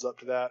it holds up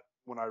to that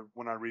when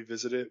I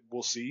revisit it,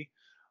 we'll see.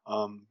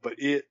 But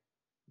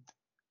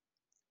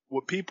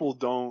what people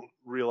don't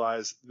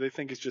realize, they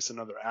think it's just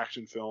another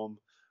action film,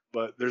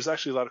 but there's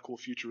actually a lot of cool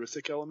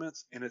futuristic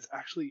elements, and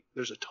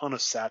there's a ton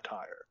of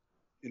satire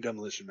in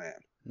Demolition Man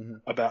mm-hmm.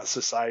 about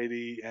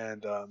society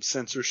and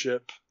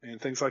censorship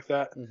and things like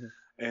that. Mm-hmm.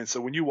 And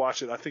so when you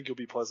watch it, I think you'll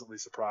be pleasantly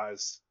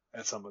surprised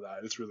at some of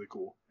that. It's really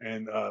cool.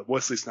 And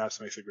Wesley Snipes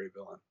makes a great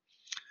villain.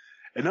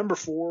 At number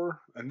 4,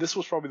 and this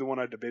was probably the one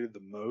I debated the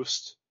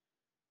most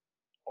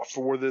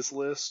for this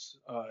list.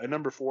 At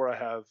number 4, I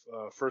have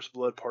First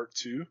Blood Part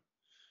 2.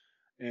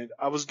 And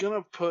I was going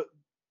to put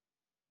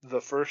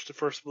the First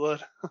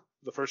Blood,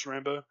 the first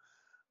Rambo,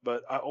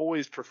 but I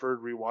always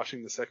preferred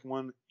rewatching the second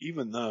one,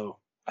 even though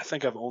I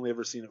think I've only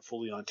ever seen it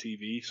fully on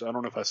TV, so I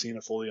don't know if I've seen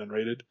it fully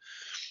unrated.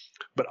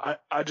 But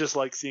I just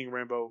like seeing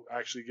Rambo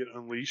actually get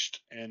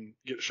unleashed and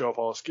get to show off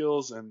all his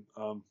skills, and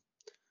I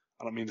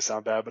don't mean to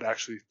sound bad, but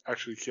actually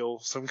kill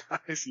some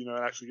guys, and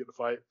actually get to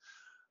fight.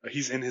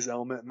 He's in his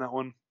element in that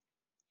one.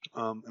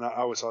 And I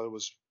always thought it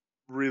was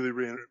really,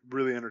 really,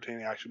 really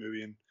entertaining action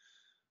movie. And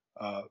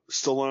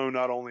Stallone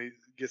not only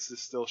gets to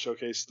still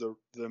showcase the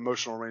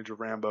emotional range of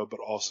Rambo,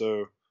 but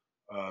also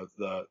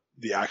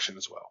the action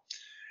as well.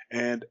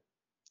 And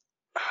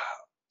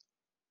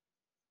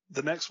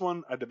the next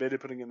one, I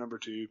debated putting at number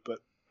 2, but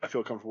I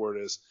feel comfortable where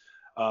it is.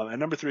 At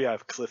number 3, I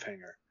have Cliffhanger.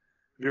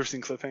 Have you ever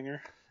seen Cliffhanger?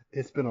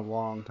 It's been a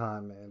long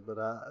time, man. But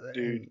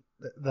Dude,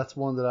 that's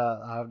one that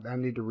I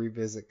need to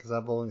revisit because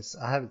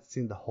I haven't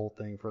seen the whole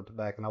thing front to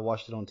back, and I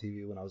watched it on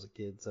TV when I was a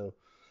kid. So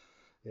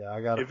yeah,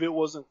 I got it. if it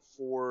wasn't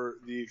for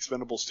the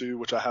Expendables 2,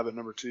 which I have at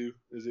number 2,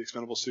 is the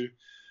Expendables 2.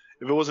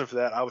 If it wasn't for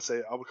that, I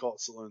would call it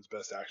Stallone's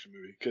best action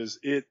movie because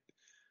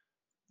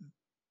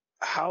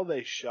how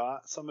they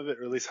shot some of it,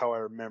 or at least how I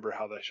remember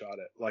how they shot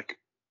it, like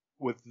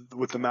with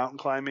the mountain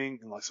climbing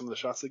and like some of the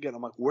shots they get,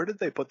 I'm like, where did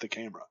they put the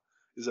camera?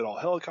 Is it all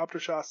helicopter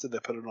shots? Did they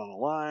put it on a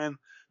line?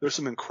 There's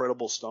some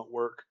incredible stunt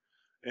work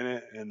in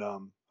it, and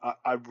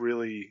I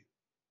really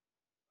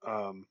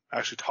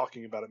actually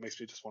talking about it makes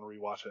me just want to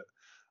rewatch it.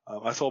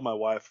 I told my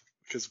wife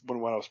because when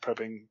I was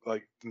prepping,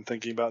 like, and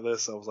thinking about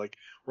this, I was like,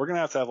 we're gonna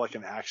have to have like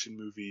an action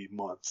movie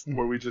month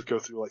where we just go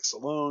through like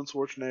Stallone,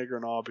 Schwarzenegger,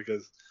 and all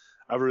because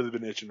I've really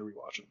been itching to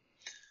rewatch them.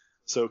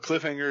 So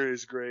Cliffhanger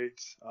is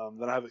great.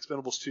 Then I have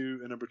Expendables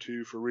 2 and number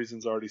 2 for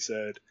reasons already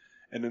said.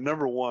 And then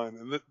number 1,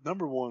 and the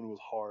number 1 was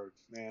hard,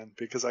 man,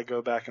 because I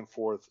go back and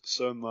forth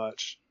so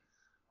much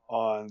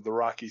on the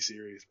Rocky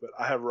series, but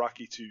I have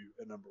Rocky 2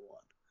 at number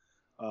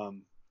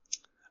 1.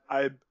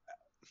 I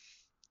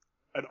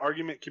An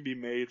argument can be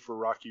made for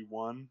Rocky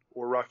 1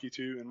 or Rocky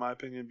 2, in my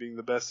opinion, being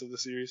the best of the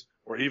series,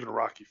 or even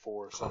Rocky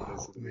 4 some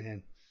days of the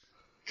week.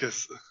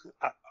 Because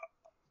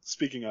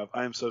speaking of,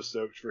 I am so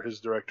stoked for his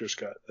director's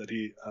cut that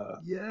he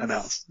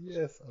announced.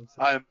 Yes,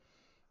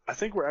 I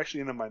think we're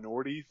actually in a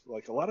minority.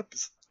 Like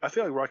I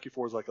feel like Rocky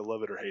 4 is like a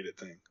love it or hate it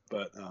thing,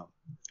 but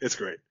it's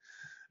great.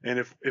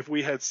 And if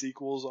we had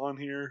sequels on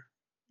here,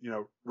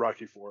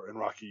 Rocky 4 and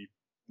Rocky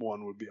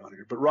 1 would be on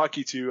here. But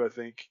Rocky 2, I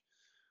think,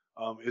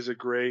 is a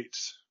great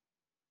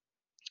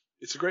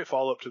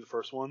follow up to the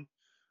first one.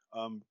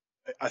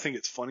 I think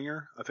it's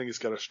funnier. I think it's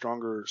got a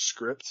stronger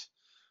script.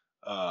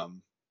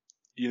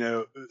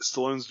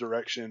 Stallone's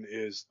direction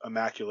is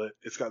immaculate.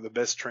 It's got the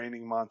best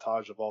training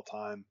montage of all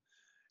time,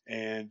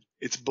 and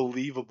it's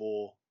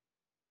believable.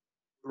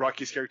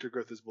 Rocky's character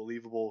growth is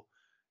believable,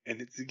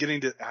 and it's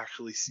getting to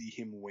actually see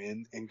him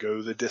win and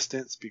go the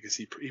distance because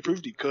he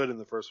proved he could in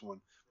the first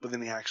one, but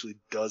then he actually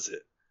does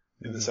it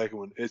in the second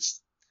one.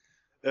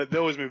 They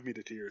always moved me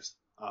to tears.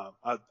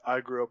 I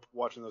grew up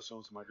watching those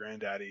films with my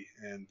granddaddy,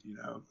 and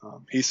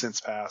he's since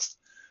passed.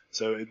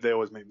 So they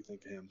always make me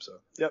think of him. So,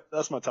 yep,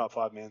 that's my top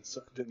 5, man.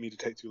 So, didn't mean to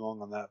take too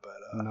long on that,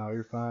 but no,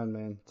 you're fine,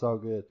 man. It's all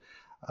good.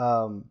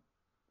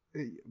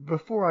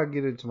 Before I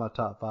get into my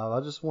top 5, I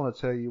just want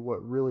to tell you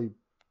what really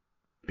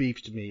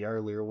beefed me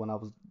earlier when I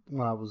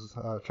was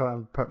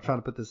trying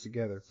to put this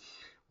together.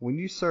 When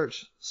you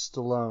search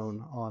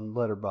Stallone on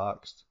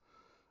Letterboxd,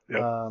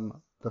 yep.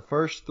 The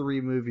first 3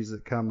 movies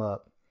that come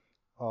up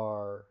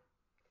are,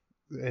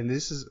 and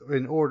this is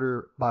in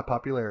order by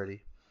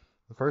popularity.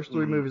 The first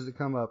 3 movies that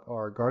come up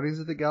are Guardians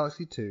of the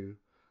Galaxy 2,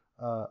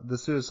 The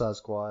Suicide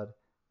Squad,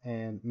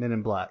 and Men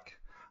in Black.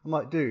 I'm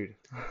like, dude,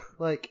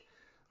 like,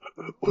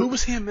 who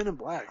was he in Men in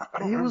Black? I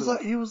don't remember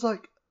he was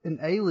like an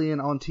alien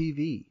on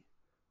TV,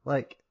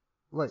 like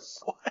what?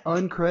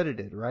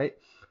 uncredited, right?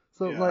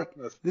 So yeah,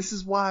 this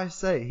is why I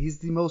say he's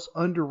the most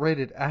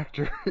underrated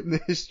actor in the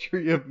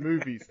history of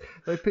movies.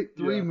 They picked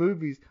 3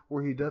 movies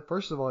where he does.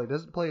 First of all, he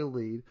doesn't play a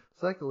lead.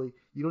 Secondly,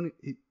 you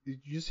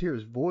just hear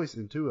his voice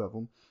in 2 of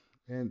them.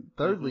 And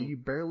thirdly, you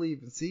barely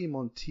even see him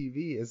on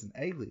TV as an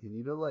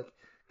alien.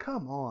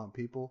 Come on,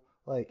 people.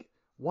 Like,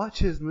 watch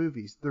his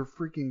movies. They're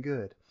freaking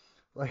good.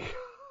 Like,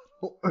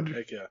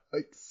 heck yeah.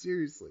 Like,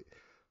 seriously.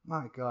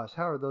 My gosh,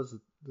 how are those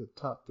the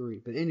top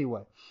 3? But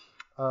anyway,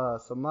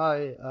 so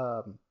my,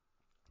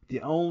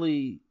 the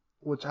only,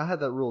 which I had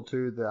that rule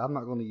too, that I'm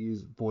not going to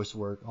use voice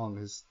work on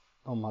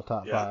my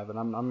top 5, and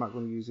I'm not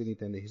going to use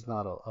anything that he's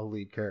not a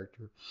lead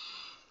character.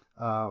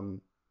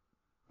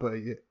 But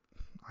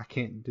I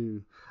can't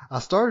do. I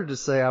started to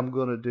say I'm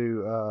going to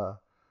do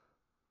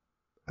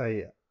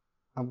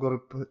I'm going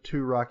to put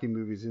 2 Rocky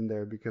movies in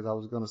there because I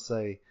was going to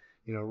say,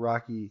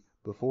 Rocky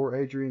before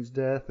Adrian's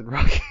death and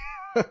Rocky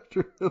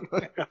after.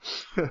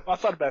 I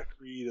thought about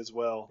Creed as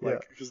well,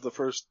 because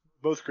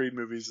both Creed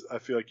movies, I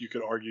feel like you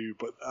could argue,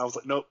 but I was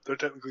like, nope, they're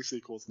technically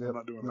sequels. Yep, I'm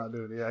not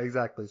doing it. Yeah,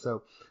 exactly.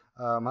 So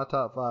my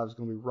top 5 is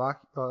going to be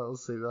Rocky.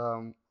 Let's see.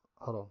 Hold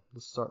on.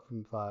 Let's start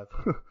from 5.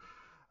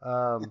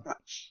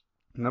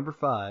 Number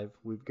 5,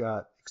 we've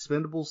got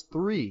Expendables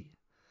 3.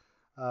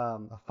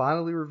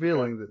 Finally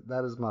revealing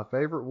that is my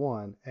favorite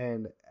one,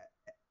 and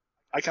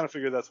I kind of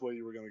figured that's where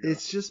you were going to go.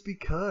 It's just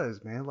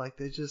because, man, like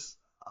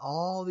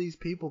all these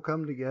people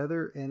come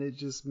together, and it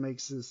just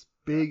makes this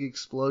big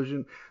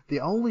explosion. The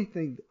only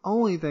thing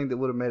that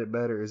would have made it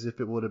better is if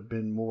it would have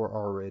been more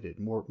R-rated,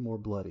 more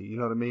bloody. You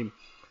know what I mean?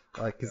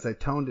 Like, because they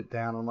toned it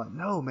down. I'm like,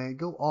 no, man,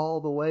 go all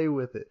the way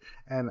with it.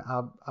 And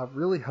I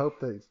really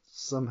hope that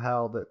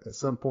somehow that at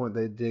some point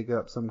they dig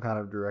up some kind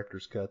of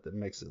director's cut that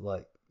makes it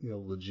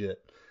legit.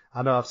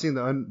 I know I've seen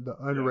the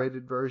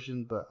unrated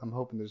version, but I'm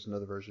hoping there's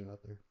another version out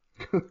there.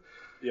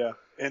 Yeah,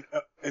 and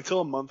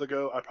until a month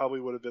ago, I probably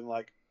would have been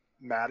like,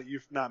 mad at you,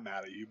 not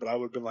mad at you, but I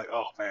would have been like,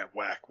 oh man,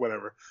 whack,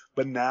 whatever.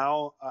 But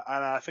now,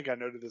 and I think I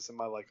noted this in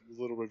my like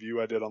little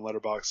review I did on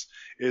Letterboxd,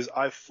 is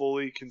I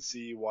fully can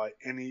see why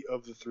any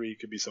of the three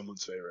could be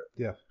someone's favorite.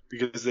 Yeah.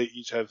 Because they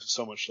each have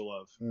so much to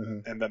love,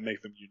 Mm-hmm. and that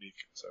make them unique.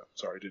 So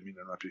sorry, didn't mean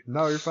to interrupt you.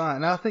 No, you're fine.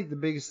 And I think the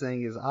biggest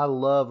thing is I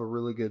love a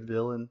really good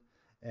villain,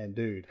 and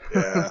dude,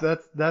 Yeah.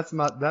 that's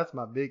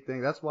my big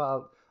thing. That's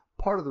why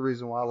part of the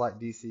reason why I like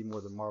DC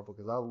more than Marvel,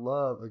 because I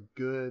love a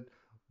good,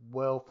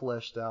 well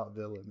fleshed out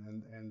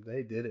villain, and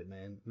they did it,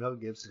 man. Mel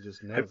Gibson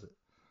just nails it.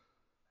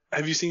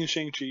 Have you seen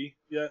Shang-Chi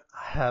yet?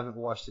 I haven't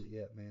watched it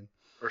yet, man.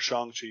 Or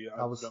Shang-Chi?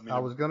 I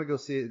was gonna go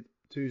see it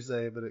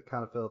Tuesday, but it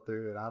kind of fell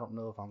through, and I don't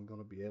know if I'm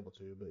gonna be able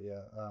to. But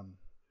yeah,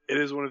 it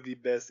is one of the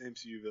best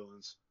MCU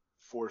villains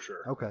for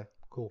sure. Okay,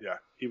 cool. Yeah,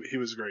 he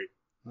was great.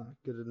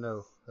 Good to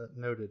know.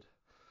 Noted.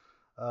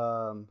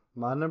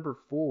 My number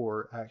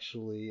 4,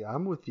 actually,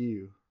 I'm with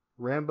you.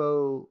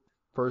 Rambo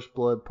First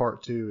Blood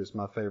Part 2 is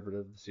my favorite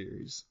of the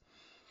series.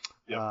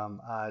 Yep.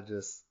 I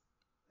just,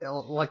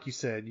 like you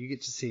said, you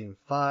get to see him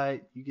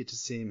fight. You get to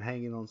see him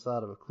hanging on the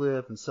side of a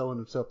cliff and sewing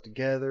himself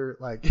together.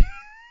 Like,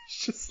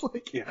 it's just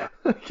like, yeah.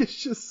 like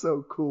it's just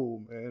so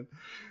cool, man.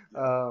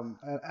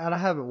 And I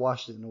haven't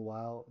watched it in a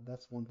while.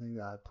 That's one thing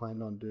that I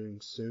planned on doing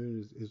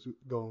soon is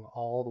going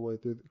all the way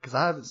through, because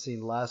I haven't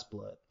seen Last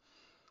Blood.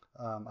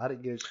 I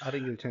didn't get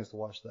a chance to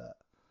watch that.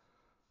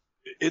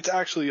 It's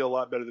actually a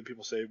lot better than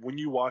people say. When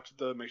you watch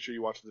it, make sure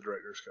you watch the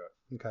director's cut.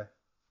 Okay.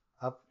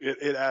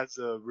 It adds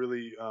a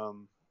really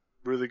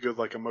really good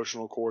like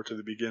emotional core to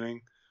the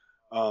beginning.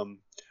 I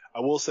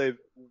will say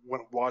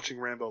when watching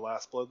Rambo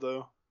Last Blood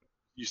though,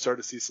 you start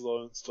to see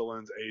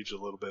Stallone's age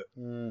a little bit,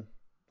 and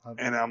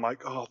I'm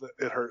like, oh,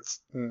 it hurts.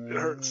 It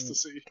hurts to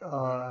see.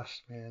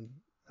 Gosh, man,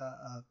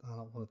 I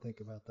don't want to think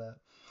about that.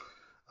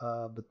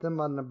 But then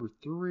my number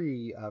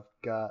 3, I've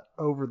got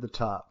Over the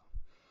Top,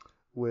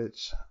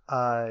 which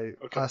I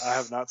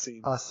have not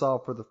seen. I saw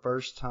for the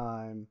first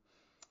time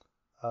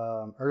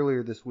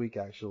earlier this week,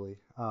 actually.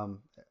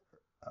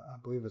 I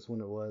believe it's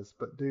when it was.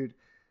 But dude,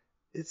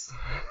 it's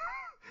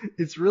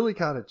it's really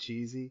kind of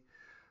cheesy.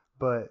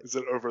 But is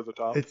it over the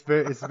top? It's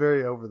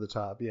very over the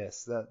top.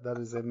 Yes, that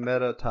is a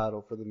meta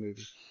title for the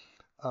movie.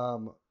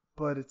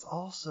 But it's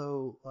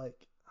also like,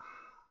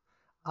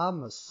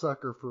 I'm a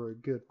sucker for a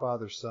good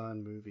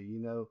father-son movie, you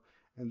know,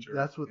 and sure,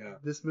 that's what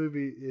this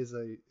movie has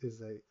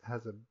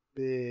a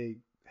big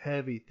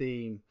heavy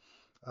theme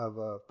of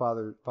a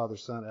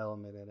father-son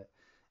element in it,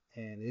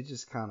 and it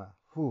just kind of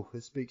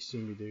it speaks to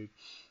me, dude.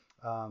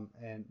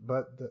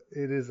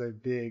 It is a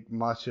big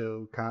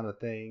macho kind of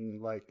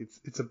thing. Like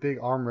it's a big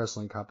arm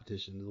wrestling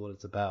competition is what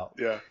it's about.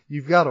 Yeah.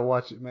 You've got to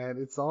watch it, man.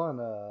 It's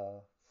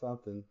on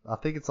something. I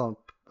think it's on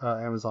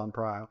Amazon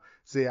Prime.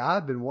 See,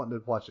 I've been wanting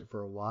to watch it for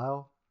a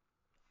while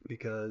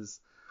because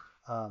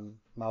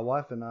my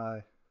wife and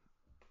I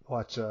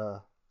watch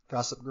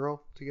Gossip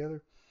Girl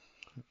together,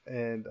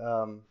 and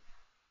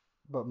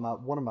but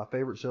one of my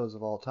favorite shows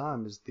of all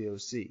time is The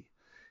OC.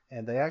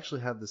 And they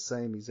actually have the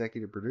same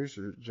executive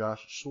producer,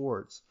 Josh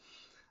Schwartz.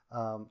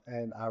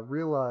 And I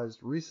realized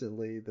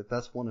recently that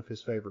that's one of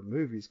his favorite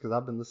movies because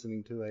I've been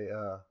listening to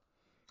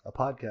a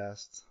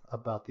podcast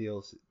about the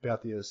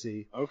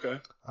OC.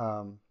 Okay.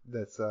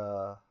 That's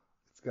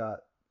it's got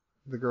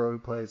the girl who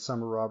played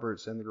Summer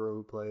Roberts and the girl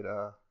who played.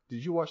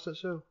 Did you watch that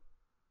show?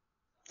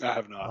 I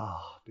have not.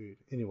 Oh, dude.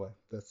 Anyway,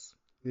 that's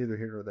neither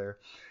here nor there.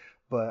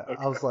 But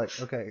okay. I was like,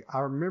 okay,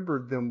 I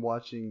remembered them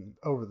watching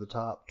Over the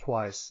Top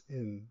twice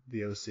in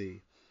the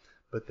OC.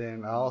 But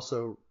then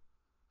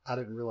I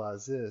didn't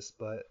realize this,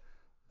 but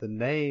the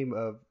name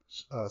of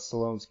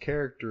Stallone's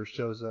character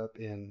shows up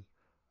in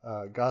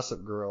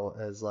Gossip Girl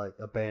as like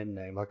a band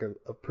name, like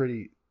a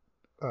pretty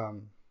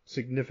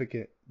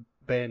significant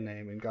band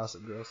name in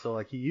Gossip Girl. So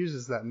like he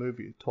uses that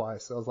movie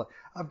twice. So I was like,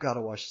 I've got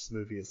to watch this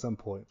movie at some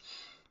point.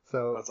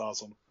 So that's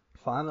awesome.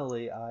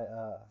 Finally, I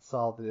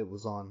saw that it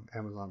was on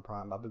Amazon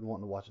Prime. I've been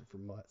wanting to watch it for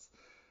months.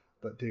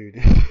 But dude,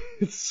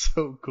 it's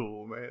so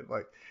cool, man.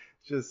 Like,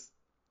 just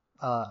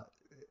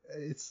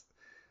it's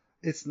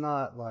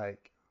not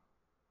like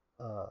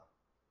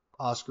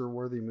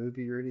Oscar-worthy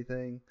movie or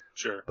anything.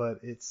 Sure. But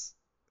it's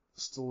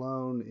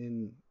Stallone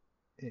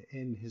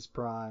in his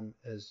prime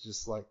as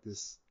just like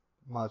this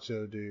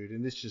macho dude,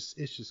 and it's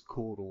just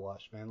cool to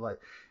watch, man. Like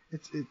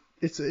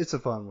it's a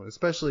fun one,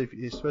 especially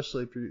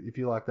if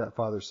you like that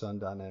father-son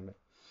dynamic.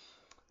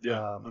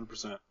 Yeah,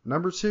 100%.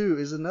 Number 2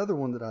 is another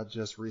one that I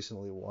just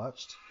recently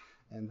watched,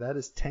 and that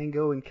is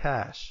Tango and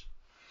Cash.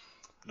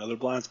 Another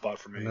blind spot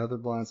for me. Another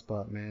blind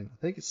spot, man.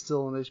 I think it's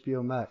still on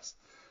HBO Max.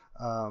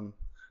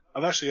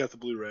 I've actually got the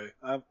Blu-ray.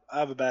 I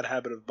have a bad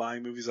habit of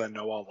buying movies I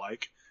know I'll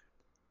like,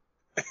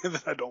 and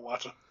then I don't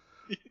watch them.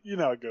 You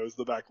know how it goes,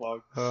 the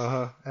backlog.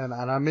 And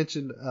I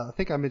mentioned, I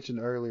think I mentioned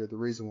earlier, the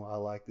reason why I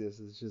like this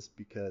is just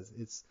because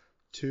it's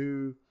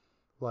two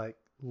like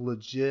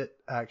legit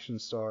action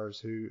stars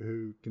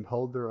who can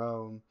hold their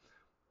own,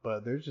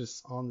 but they're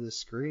just on this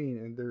screen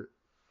and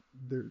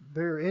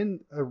they're in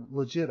a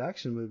legit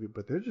action movie,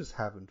 but they're just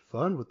having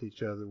fun with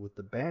each other with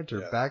the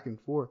banter back and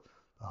forth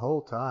the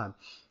whole time,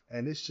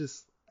 and it's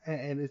just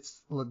and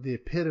it's the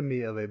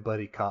epitome of a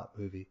buddy cop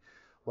movie.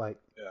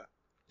 Like, Yeah.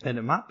 and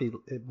it might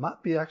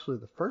be actually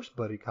the first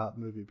buddy cop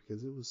movie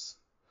because it was,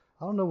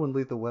 I don't know when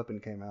Lethal Weapon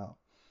came out.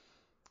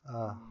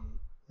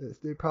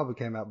 It probably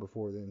came out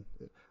before then,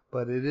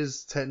 but it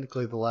is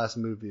technically the last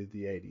movie of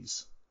the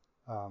 80s.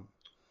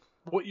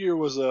 What year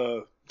was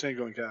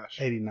Tango and Cash?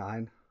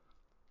 89.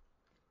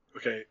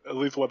 Okay,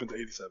 Lethal Weapon's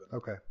 87.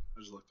 Okay. I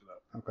just looked it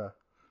up. Okay.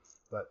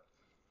 But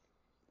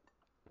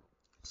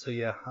so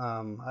yeah,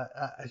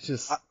 it's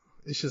just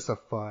a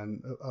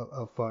fun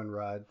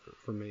ride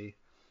for me.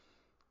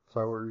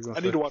 Sorry, what were you going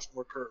to say? I need to watch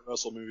more Kurt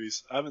Russell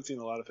movies. I haven't seen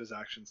a lot of his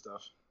action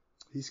stuff.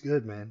 He's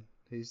good, man.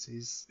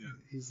 He's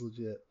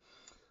legit.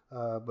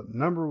 But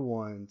number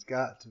one's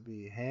got to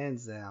be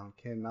hands down,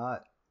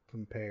 cannot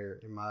compare,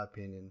 in my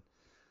opinion.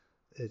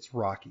 It's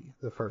Rocky,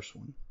 the first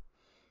one,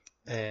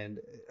 and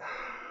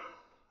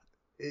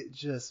it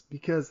just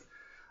because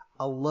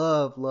I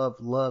love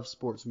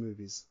sports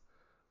movies,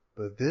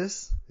 but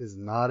this is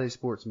not a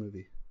sports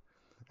movie,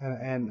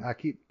 and I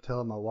keep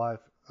telling my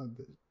wife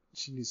that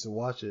she needs to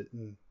watch it,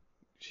 and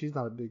she's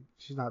not big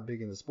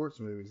into sports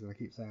movies, and I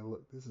keep saying,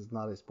 look, this is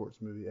not a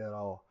sports movie at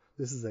all.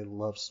 This is a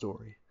love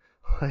story,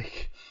 and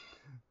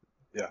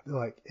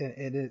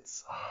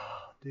it's,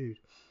 dude,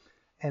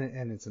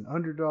 and it's an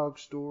underdog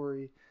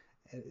story,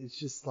 and it's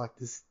just like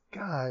this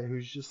guy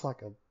who's just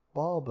like a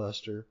ball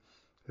buster,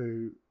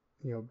 who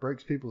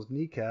breaks people's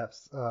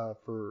kneecaps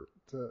to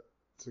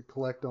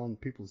collect on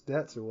people's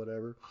debts or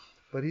whatever,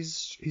 but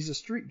he's a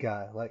street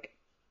guy, like.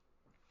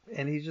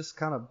 And he just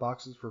kind of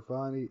boxes for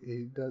fun.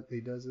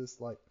 He does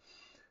this, like,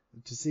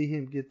 to see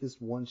him get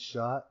this one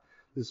shot,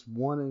 this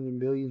 1 in a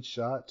million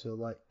shot to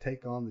like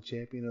take on the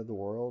champion of the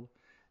world,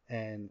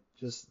 and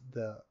just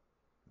the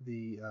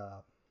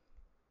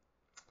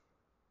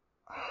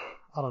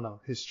I don't know,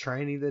 his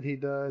training that he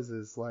does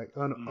is like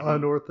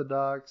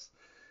unorthodox,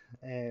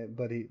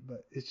 but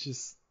it's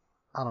just,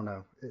 I don't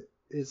know,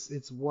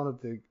 it's one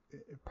of the,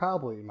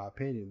 probably in my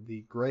opinion,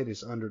 the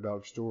greatest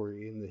underdog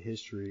story in the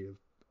history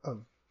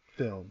of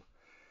film.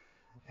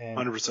 And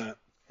 100%.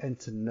 And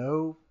to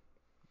know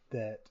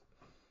that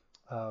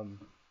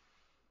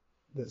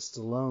that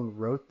Stallone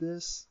wrote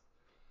this,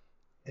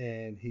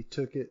 and he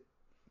took it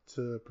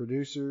to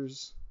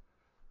producers,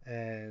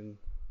 and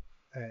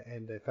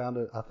they found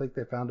it. I think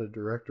they found a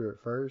director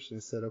at first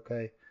and said,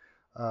 okay,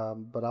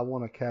 but I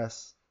want to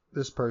cast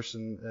this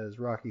person as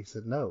Rocky. He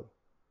said, no,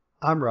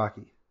 I'm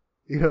Rocky.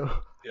 Yeah.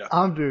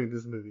 I'm doing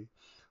this movie.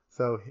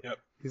 So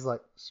he's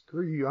like,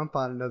 screw you, I'm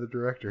finding another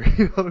director.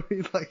 You know what I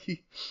mean? Like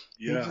he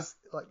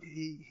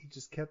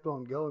just kept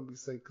on going.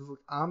 Because look,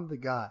 I'm the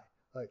guy.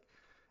 Like,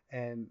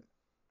 and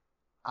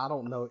I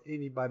don't know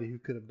anybody who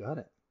could have done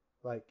it.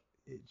 Like,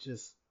 it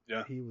just,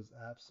 he was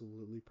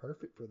absolutely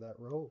perfect for that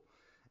role.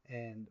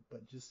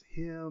 But just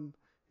him,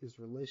 his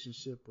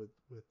relationship with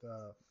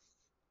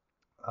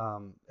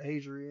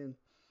Adrian,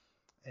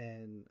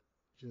 and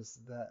just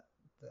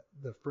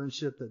the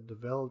friendship that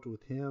developed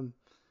with him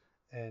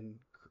and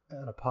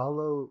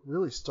Apollo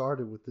really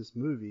started with this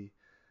movie,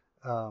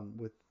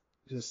 with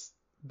just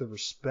the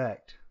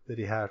respect that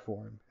he had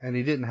for him, and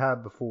he didn't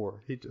have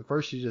before.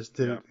 First he just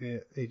did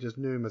it. He just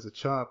knew him as a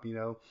chump,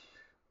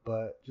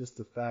 but just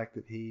the fact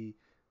that he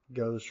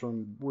goes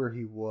from where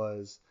he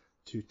was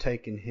to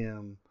taking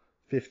him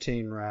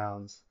 15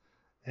 rounds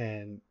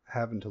and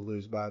having to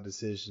lose by a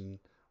decision,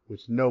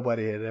 which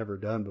nobody had ever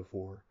done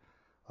before.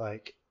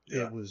 Like,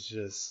 it was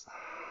just,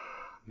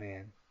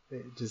 man,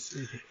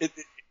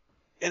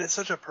 and it's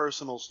such a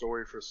personal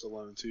story for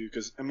Stallone too,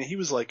 because I mean, he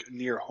was like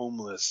near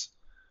homeless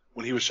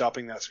when he was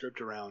shopping that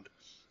script around.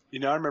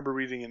 I remember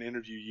reading an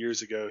interview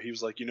years ago. He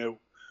was like,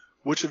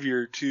 which of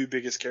your two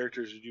biggest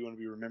characters do you want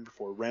to be remembered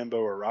for, Rambo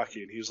or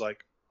Rocky? And he was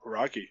like,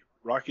 Rocky.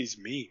 Rocky's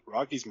me.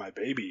 Rocky's my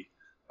baby.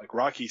 Like,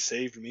 Rocky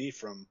saved me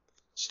from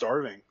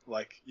starving.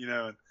 Like,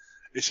 and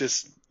it's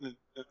just,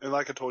 and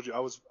like I told you,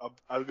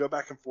 I would go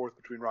back and forth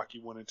between Rocky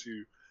 1 and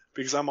 2,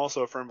 because I'm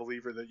also a firm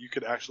believer that you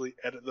could actually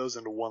edit those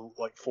into one,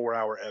 like,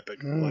 4-hour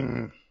epic,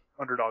 like,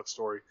 underdog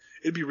story.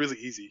 It'd be really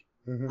easy.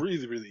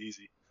 Really, really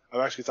easy. I've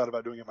actually thought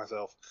about doing it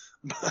myself.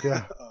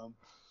 But,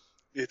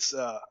 it's,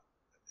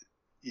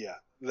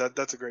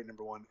 that's a great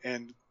number one.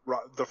 And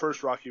the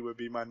first Rocky would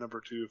be my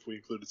number 2 if we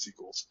included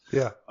sequels.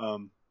 Yeah.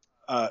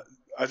 I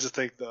just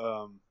think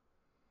they're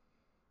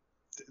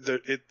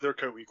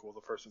co-equal,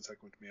 the first and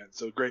second one to me.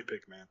 So great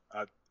pick, man.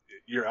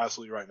 You're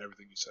absolutely right in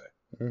everything you say.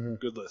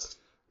 Good list.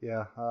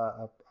 Yeah,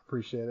 I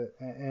appreciate it.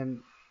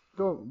 And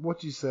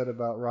what you said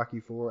about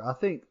Rocky 4, I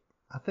think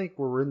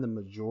we're in the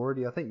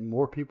majority. I think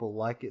more people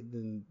like it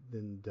than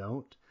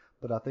don't.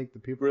 But I think the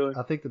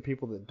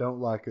people that don't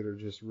like it are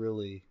just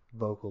really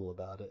vocal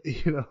about it.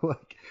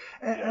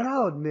 And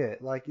I'll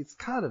admit, like, it's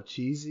kind of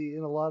cheesy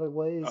in a lot of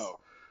ways. Oh.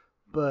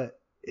 But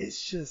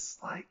it's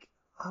just like,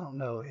 I don't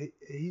know.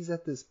 He's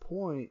at this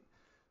point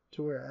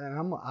to where,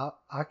 and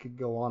I could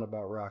go on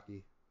about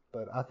Rocky,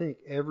 but I think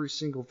every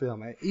single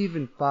film,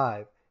 even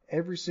 5,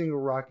 every single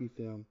Rocky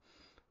film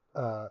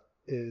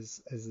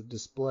is a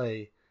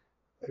display.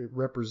 It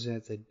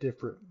represents a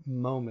different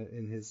moment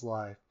in his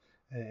life,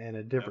 and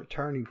a different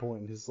turning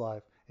point in his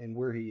life and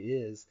where he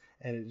is,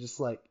 and it just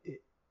like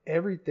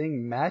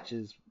everything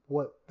matches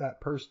what that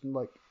person,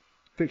 like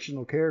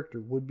fictional character,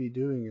 would be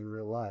doing in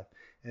real life,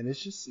 and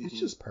it's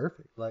just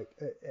perfect. Like,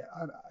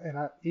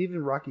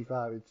 even Rocky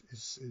Five,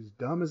 it's as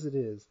dumb as it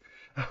is,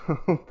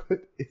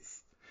 but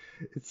it's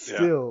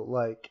still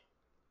like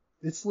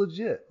it's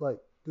legit. Like,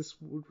 this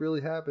would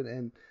really happen,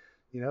 and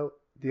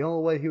the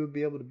only way he would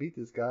be able to beat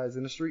this guy is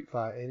in a street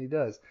fight, and he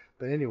does.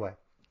 But anyway,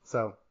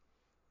 so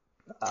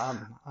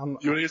I'm. You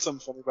want to hear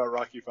something funny about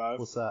Rocky Five?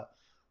 What's that?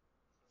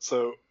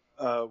 So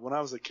when I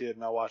was a kid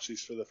and I watched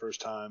these for the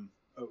first time,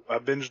 I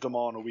binged them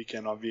all in a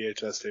weekend on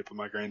VHS tape with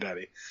my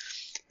granddaddy,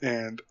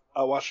 and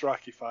I watched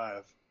Rocky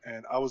Five,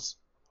 and I've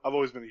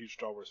always been a huge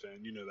Star Wars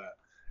fan, you know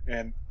that,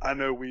 and I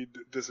know we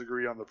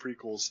disagree on the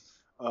prequels.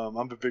 I'm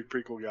a big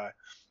prequel guy,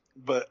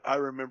 but I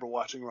remember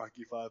watching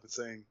Rocky Five and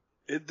saying,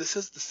 this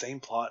is the same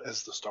plot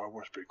as the Star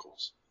Wars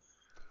prequels.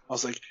 I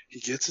was like,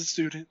 he gets a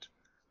student,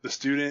 the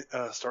student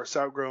starts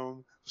to outgrow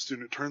him, the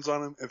student turns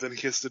on him, and then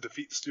he has to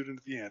defeat the student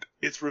at the end.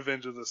 It's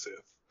Revenge of the Sith.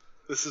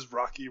 This is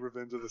Rocky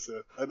Revenge of the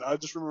Sith. And I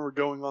just remember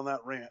going on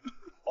that rant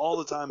all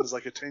the time as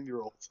like a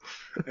 10-year-old.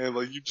 And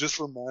like, you just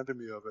reminded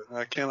me of it. And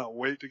I cannot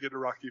wait to get to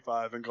Rocky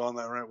 5 and go on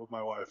that rant with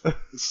my wife.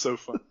 It's so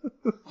fun.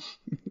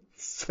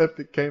 Except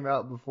it came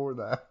out before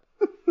that.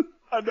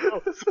 I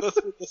know.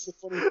 That's the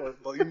funny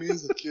part. Like, me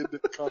as a kid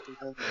didn't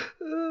comprehend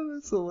that. Oh,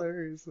 that's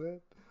hilarious,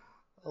 man.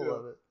 I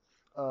love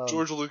it.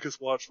 George Lucas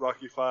watched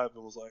Rocky 5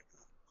 and was like,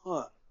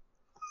 huh.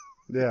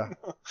 Yeah,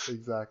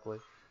 exactly.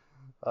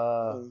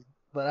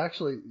 But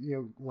actually,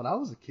 when I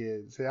was a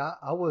kid, see,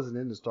 I wasn't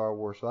into Star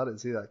Wars, so I didn't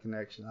see that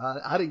connection.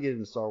 I didn't get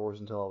into Star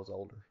Wars until I was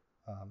older.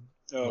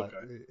 Okay.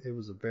 It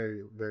was a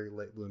very, very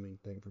late blooming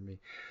thing for me.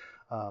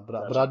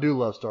 But I do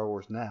love Star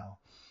Wars now.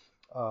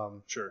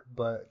 Sure.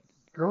 But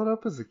growing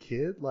up as a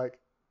kid, like,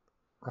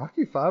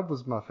 Rocky 5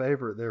 was my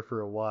favorite there for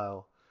a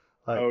while.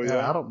 Like, oh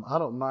yeah. I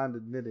don't mind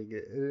admitting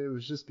it. It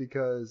was just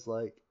because,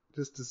 like,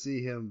 just to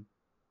see him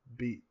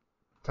beat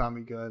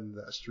Tommy Gunn in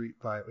that street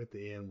fight at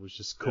the end was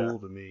just cool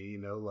to me,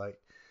 like,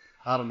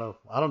 I don't know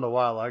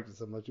why I liked it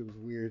so much. It was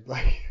weird.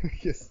 Like, I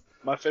guess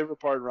my favorite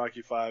part in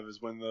Rocky 5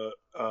 is when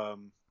I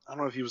don't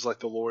know if he was like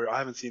the lawyer. I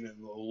haven't seen it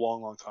in a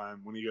long, long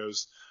time. When he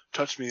goes,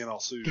 "Touch me and I'll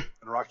sue,"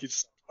 and Rocky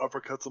just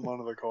uppercuts him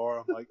onto the car.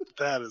 I'm like,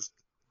 that is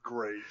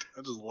great.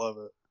 I just love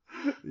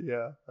it.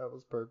 Yeah, that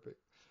was perfect.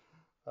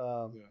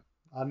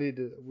 I need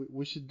to.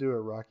 We should do a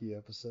Rocky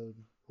episode,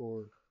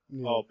 or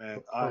oh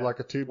man, or like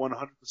a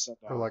 100%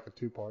 or like a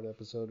 2-part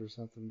episode or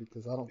something,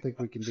 because I don't think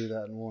we can do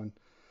that in one.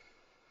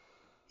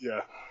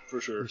 Yeah,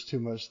 for sure. There's too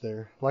much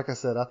there. Like I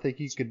said, I think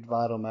you could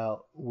divide them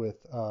out with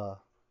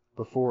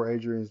before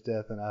Adrian's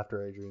death and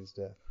after Adrian's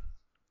death.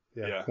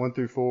 Yeah. 1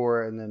 through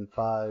 4, and then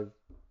 5,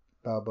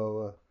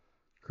 Balboa,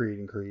 Creed,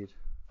 and Creed.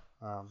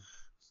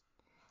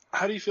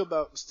 How do you feel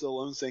about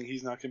Stallone saying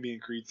he's not going to be in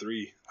Creed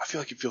 3? I feel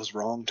like it feels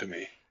wrong to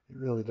me. It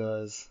really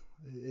does.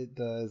 It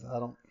does.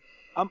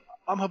 I'm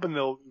hoping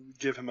they'll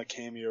give him a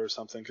cameo or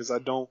something, because I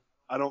don't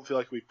feel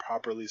like we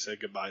properly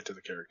said goodbye to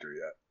the character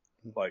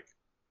yet. Like,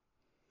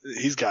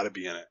 he's got to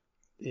be in it.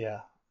 Yeah.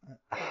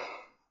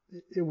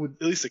 It would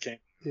at least a cameo.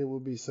 It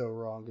would be so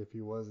wrong if he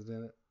wasn't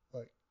in it,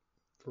 like,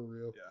 for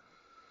real. Yeah.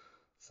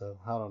 So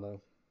I don't know,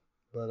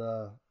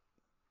 but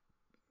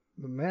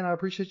man, I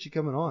appreciate you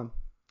coming on.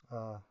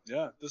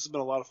 Yeah, this has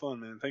been a lot of fun,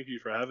 man. Thank you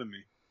for having me.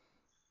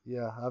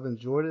 Yeah, I've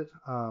enjoyed it.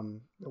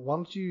 Why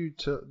don't you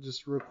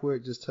just real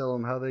quick just tell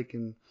them how they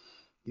can,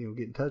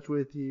 get in touch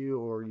with you,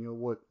 or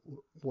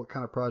what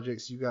kind of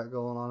projects you got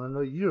going on. I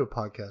know you do a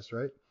podcast,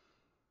 right?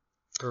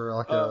 Or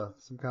like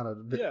some kind of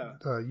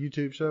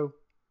YouTube show.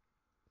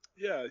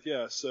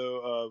 Yeah.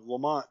 So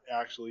Lamont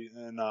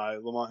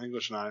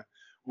English and I,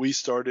 we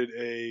started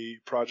a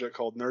project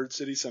called Nerd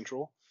City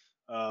Central.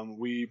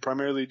 We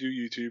primarily do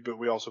YouTube, but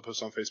we also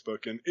post on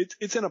Facebook, and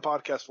it's in a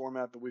podcast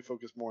format, but we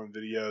focus more on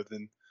video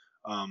than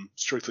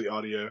strictly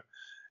audio.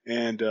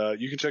 And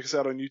you can check us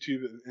out on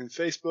YouTube and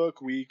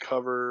Facebook. We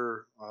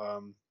cover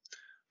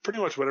pretty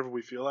much whatever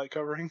we feel like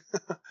covering.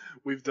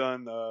 We've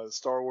done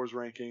Star Wars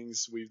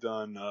rankings. We've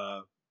done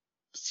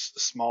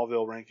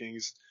Smallville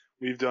rankings.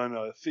 We've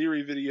done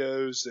theory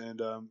videos,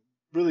 and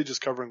really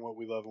just covering what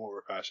we love and what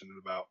we're passionate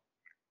about.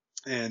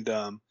 And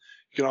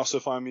you can also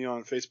find me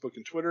on Facebook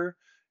and Twitter.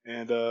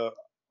 And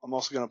I'm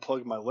also going to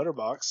plug my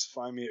letterbox.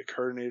 Find me at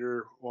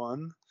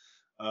Coordinator1.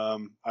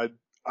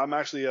 I'm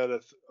actually at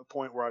a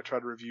point where I try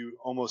to review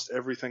almost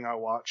everything I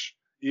watch,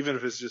 even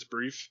if it's just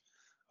brief,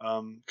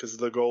 because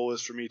the goal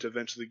is for me to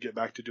eventually get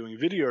back to doing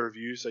video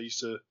reviews. I used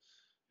to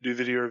do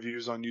video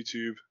reviews on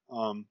YouTube,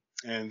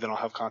 and then I'll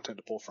have content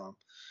to pull from.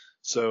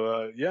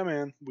 So, yeah,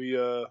 man,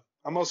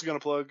 I'm also going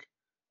to plug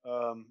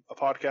a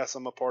podcast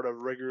I'm a part of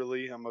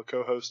regularly. I'm a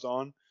co-host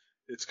on.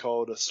 It's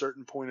called A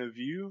Certain Point of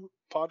View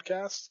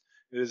podcast.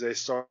 It is a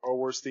Star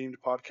Wars themed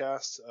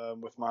podcast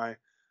with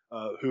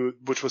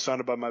which was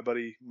founded by my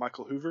buddy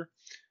Michael Hoover,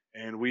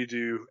 and we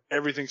do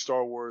everything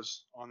Star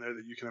Wars on there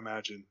that you can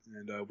imagine,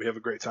 and we have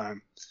a great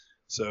time.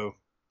 So,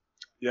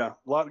 Yeah,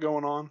 a lot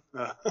going on.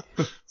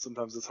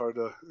 Sometimes it's hard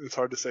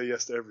to say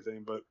yes to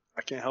everything, but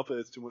I can't help it.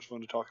 It's too much fun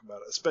to talk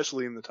about it,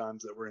 especially in the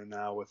times that we're in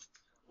now with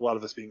a lot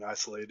of us being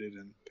isolated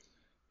and,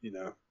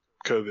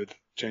 COVID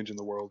changing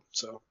the world.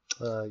 So.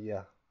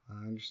 Yeah,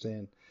 I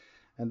understand.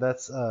 And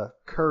that's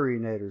Curry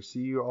Nader,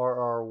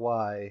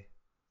 Curry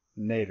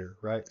Nader,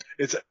 right?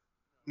 It's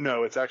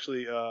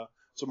actually so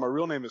my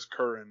real name is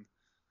Curran,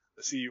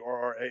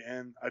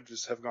 Curran. I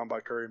just have gone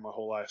by Curry my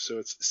whole life, so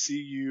it's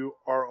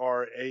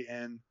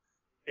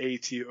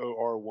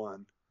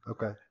Curranator1.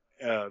 Okay.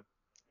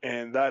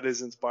 And that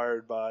is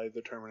inspired by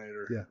the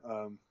Terminator. Yeah.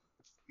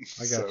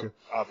 I got so, you.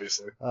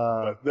 Obviously,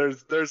 but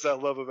there's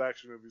that love of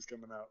action movies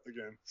coming out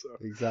again. So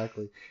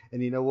exactly,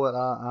 and you know what?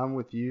 I'm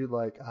with you.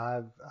 Like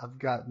I've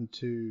gotten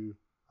to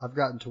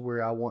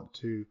where I want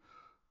to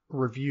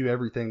review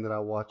everything that I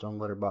watch on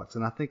Letterboxd,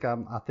 and I think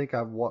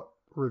I've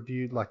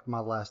reviewed like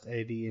my last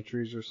 80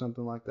 entries or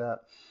something like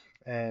that,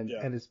 and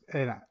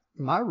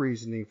my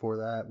reasoning for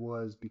that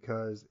was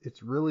because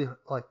it's really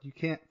like you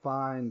can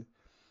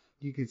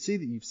see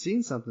that you've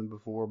seen something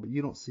before, but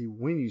you don't see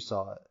when you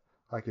saw it.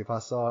 Like if I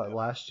saw it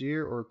last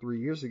year or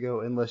 3 years ago,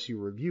 unless you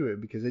review it,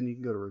 because then you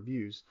can go to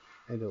reviews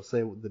and it'll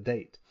say the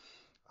date.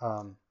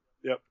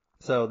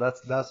 So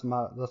that's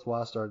why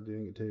I started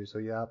doing it too. So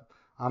yeah,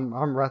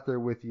 I'm right there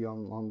with you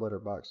on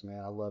Letterboxd,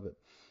 man. I love it.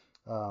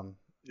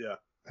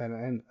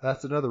 And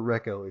that's another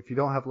reco. If you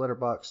don't have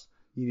Letterboxd,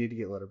 you need to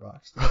get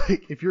Letterboxd.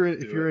 Like if you're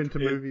into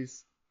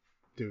movies,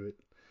 do it.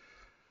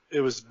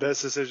 It was the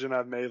best decision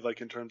I've made, like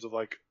in terms of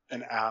like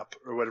an app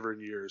or whatever in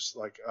years.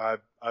 Like I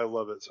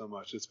love it so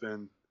much. It's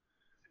been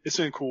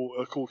cool,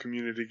 a cool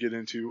community to get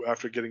into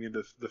after getting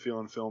into the Feel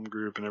and Film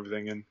group and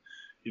everything. And,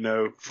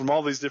 from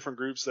all these different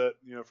groups that,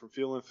 from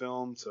Feel and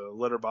Film to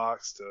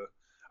Letterboxd to,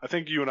 I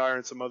think you and I are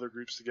in some other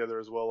groups together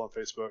as well on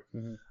Facebook.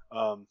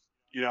 Mm-hmm.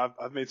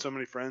 I've made so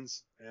many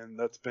friends, and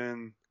that's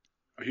been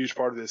a huge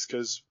part of this,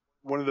 because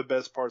one of the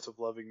best parts of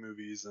loving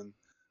movies and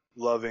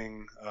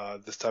loving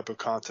this type of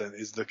content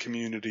is the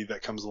community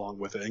that comes along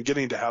with it and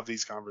getting to have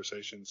these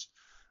conversations.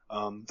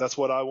 That's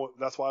what I want.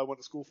 That's why I went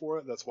to school for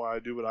it. That's why I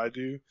do what I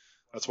do.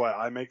 That's why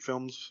I make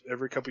films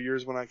every couple of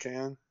years when I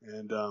can.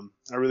 And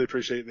I really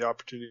appreciate the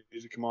opportunity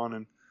to come on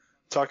and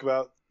talk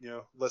about,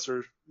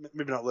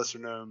 maybe not lesser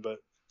known,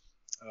 but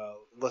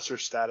lesser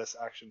status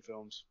action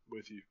films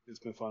with you. It's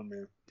been fun,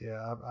 man.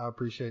 Yeah, I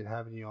appreciate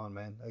having you on,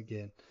 man,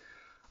 again.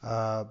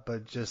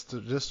 But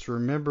just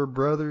remember,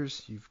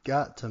 brothers, you've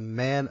got to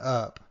man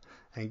up.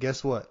 And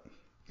guess what?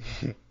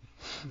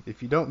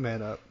 If you don't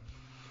man up,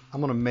 I'm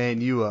going to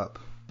man you up.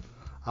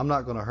 I'm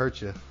not going to hurt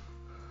you.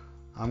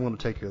 I'm going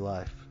to take your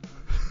life.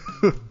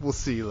 We'll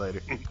see you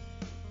later.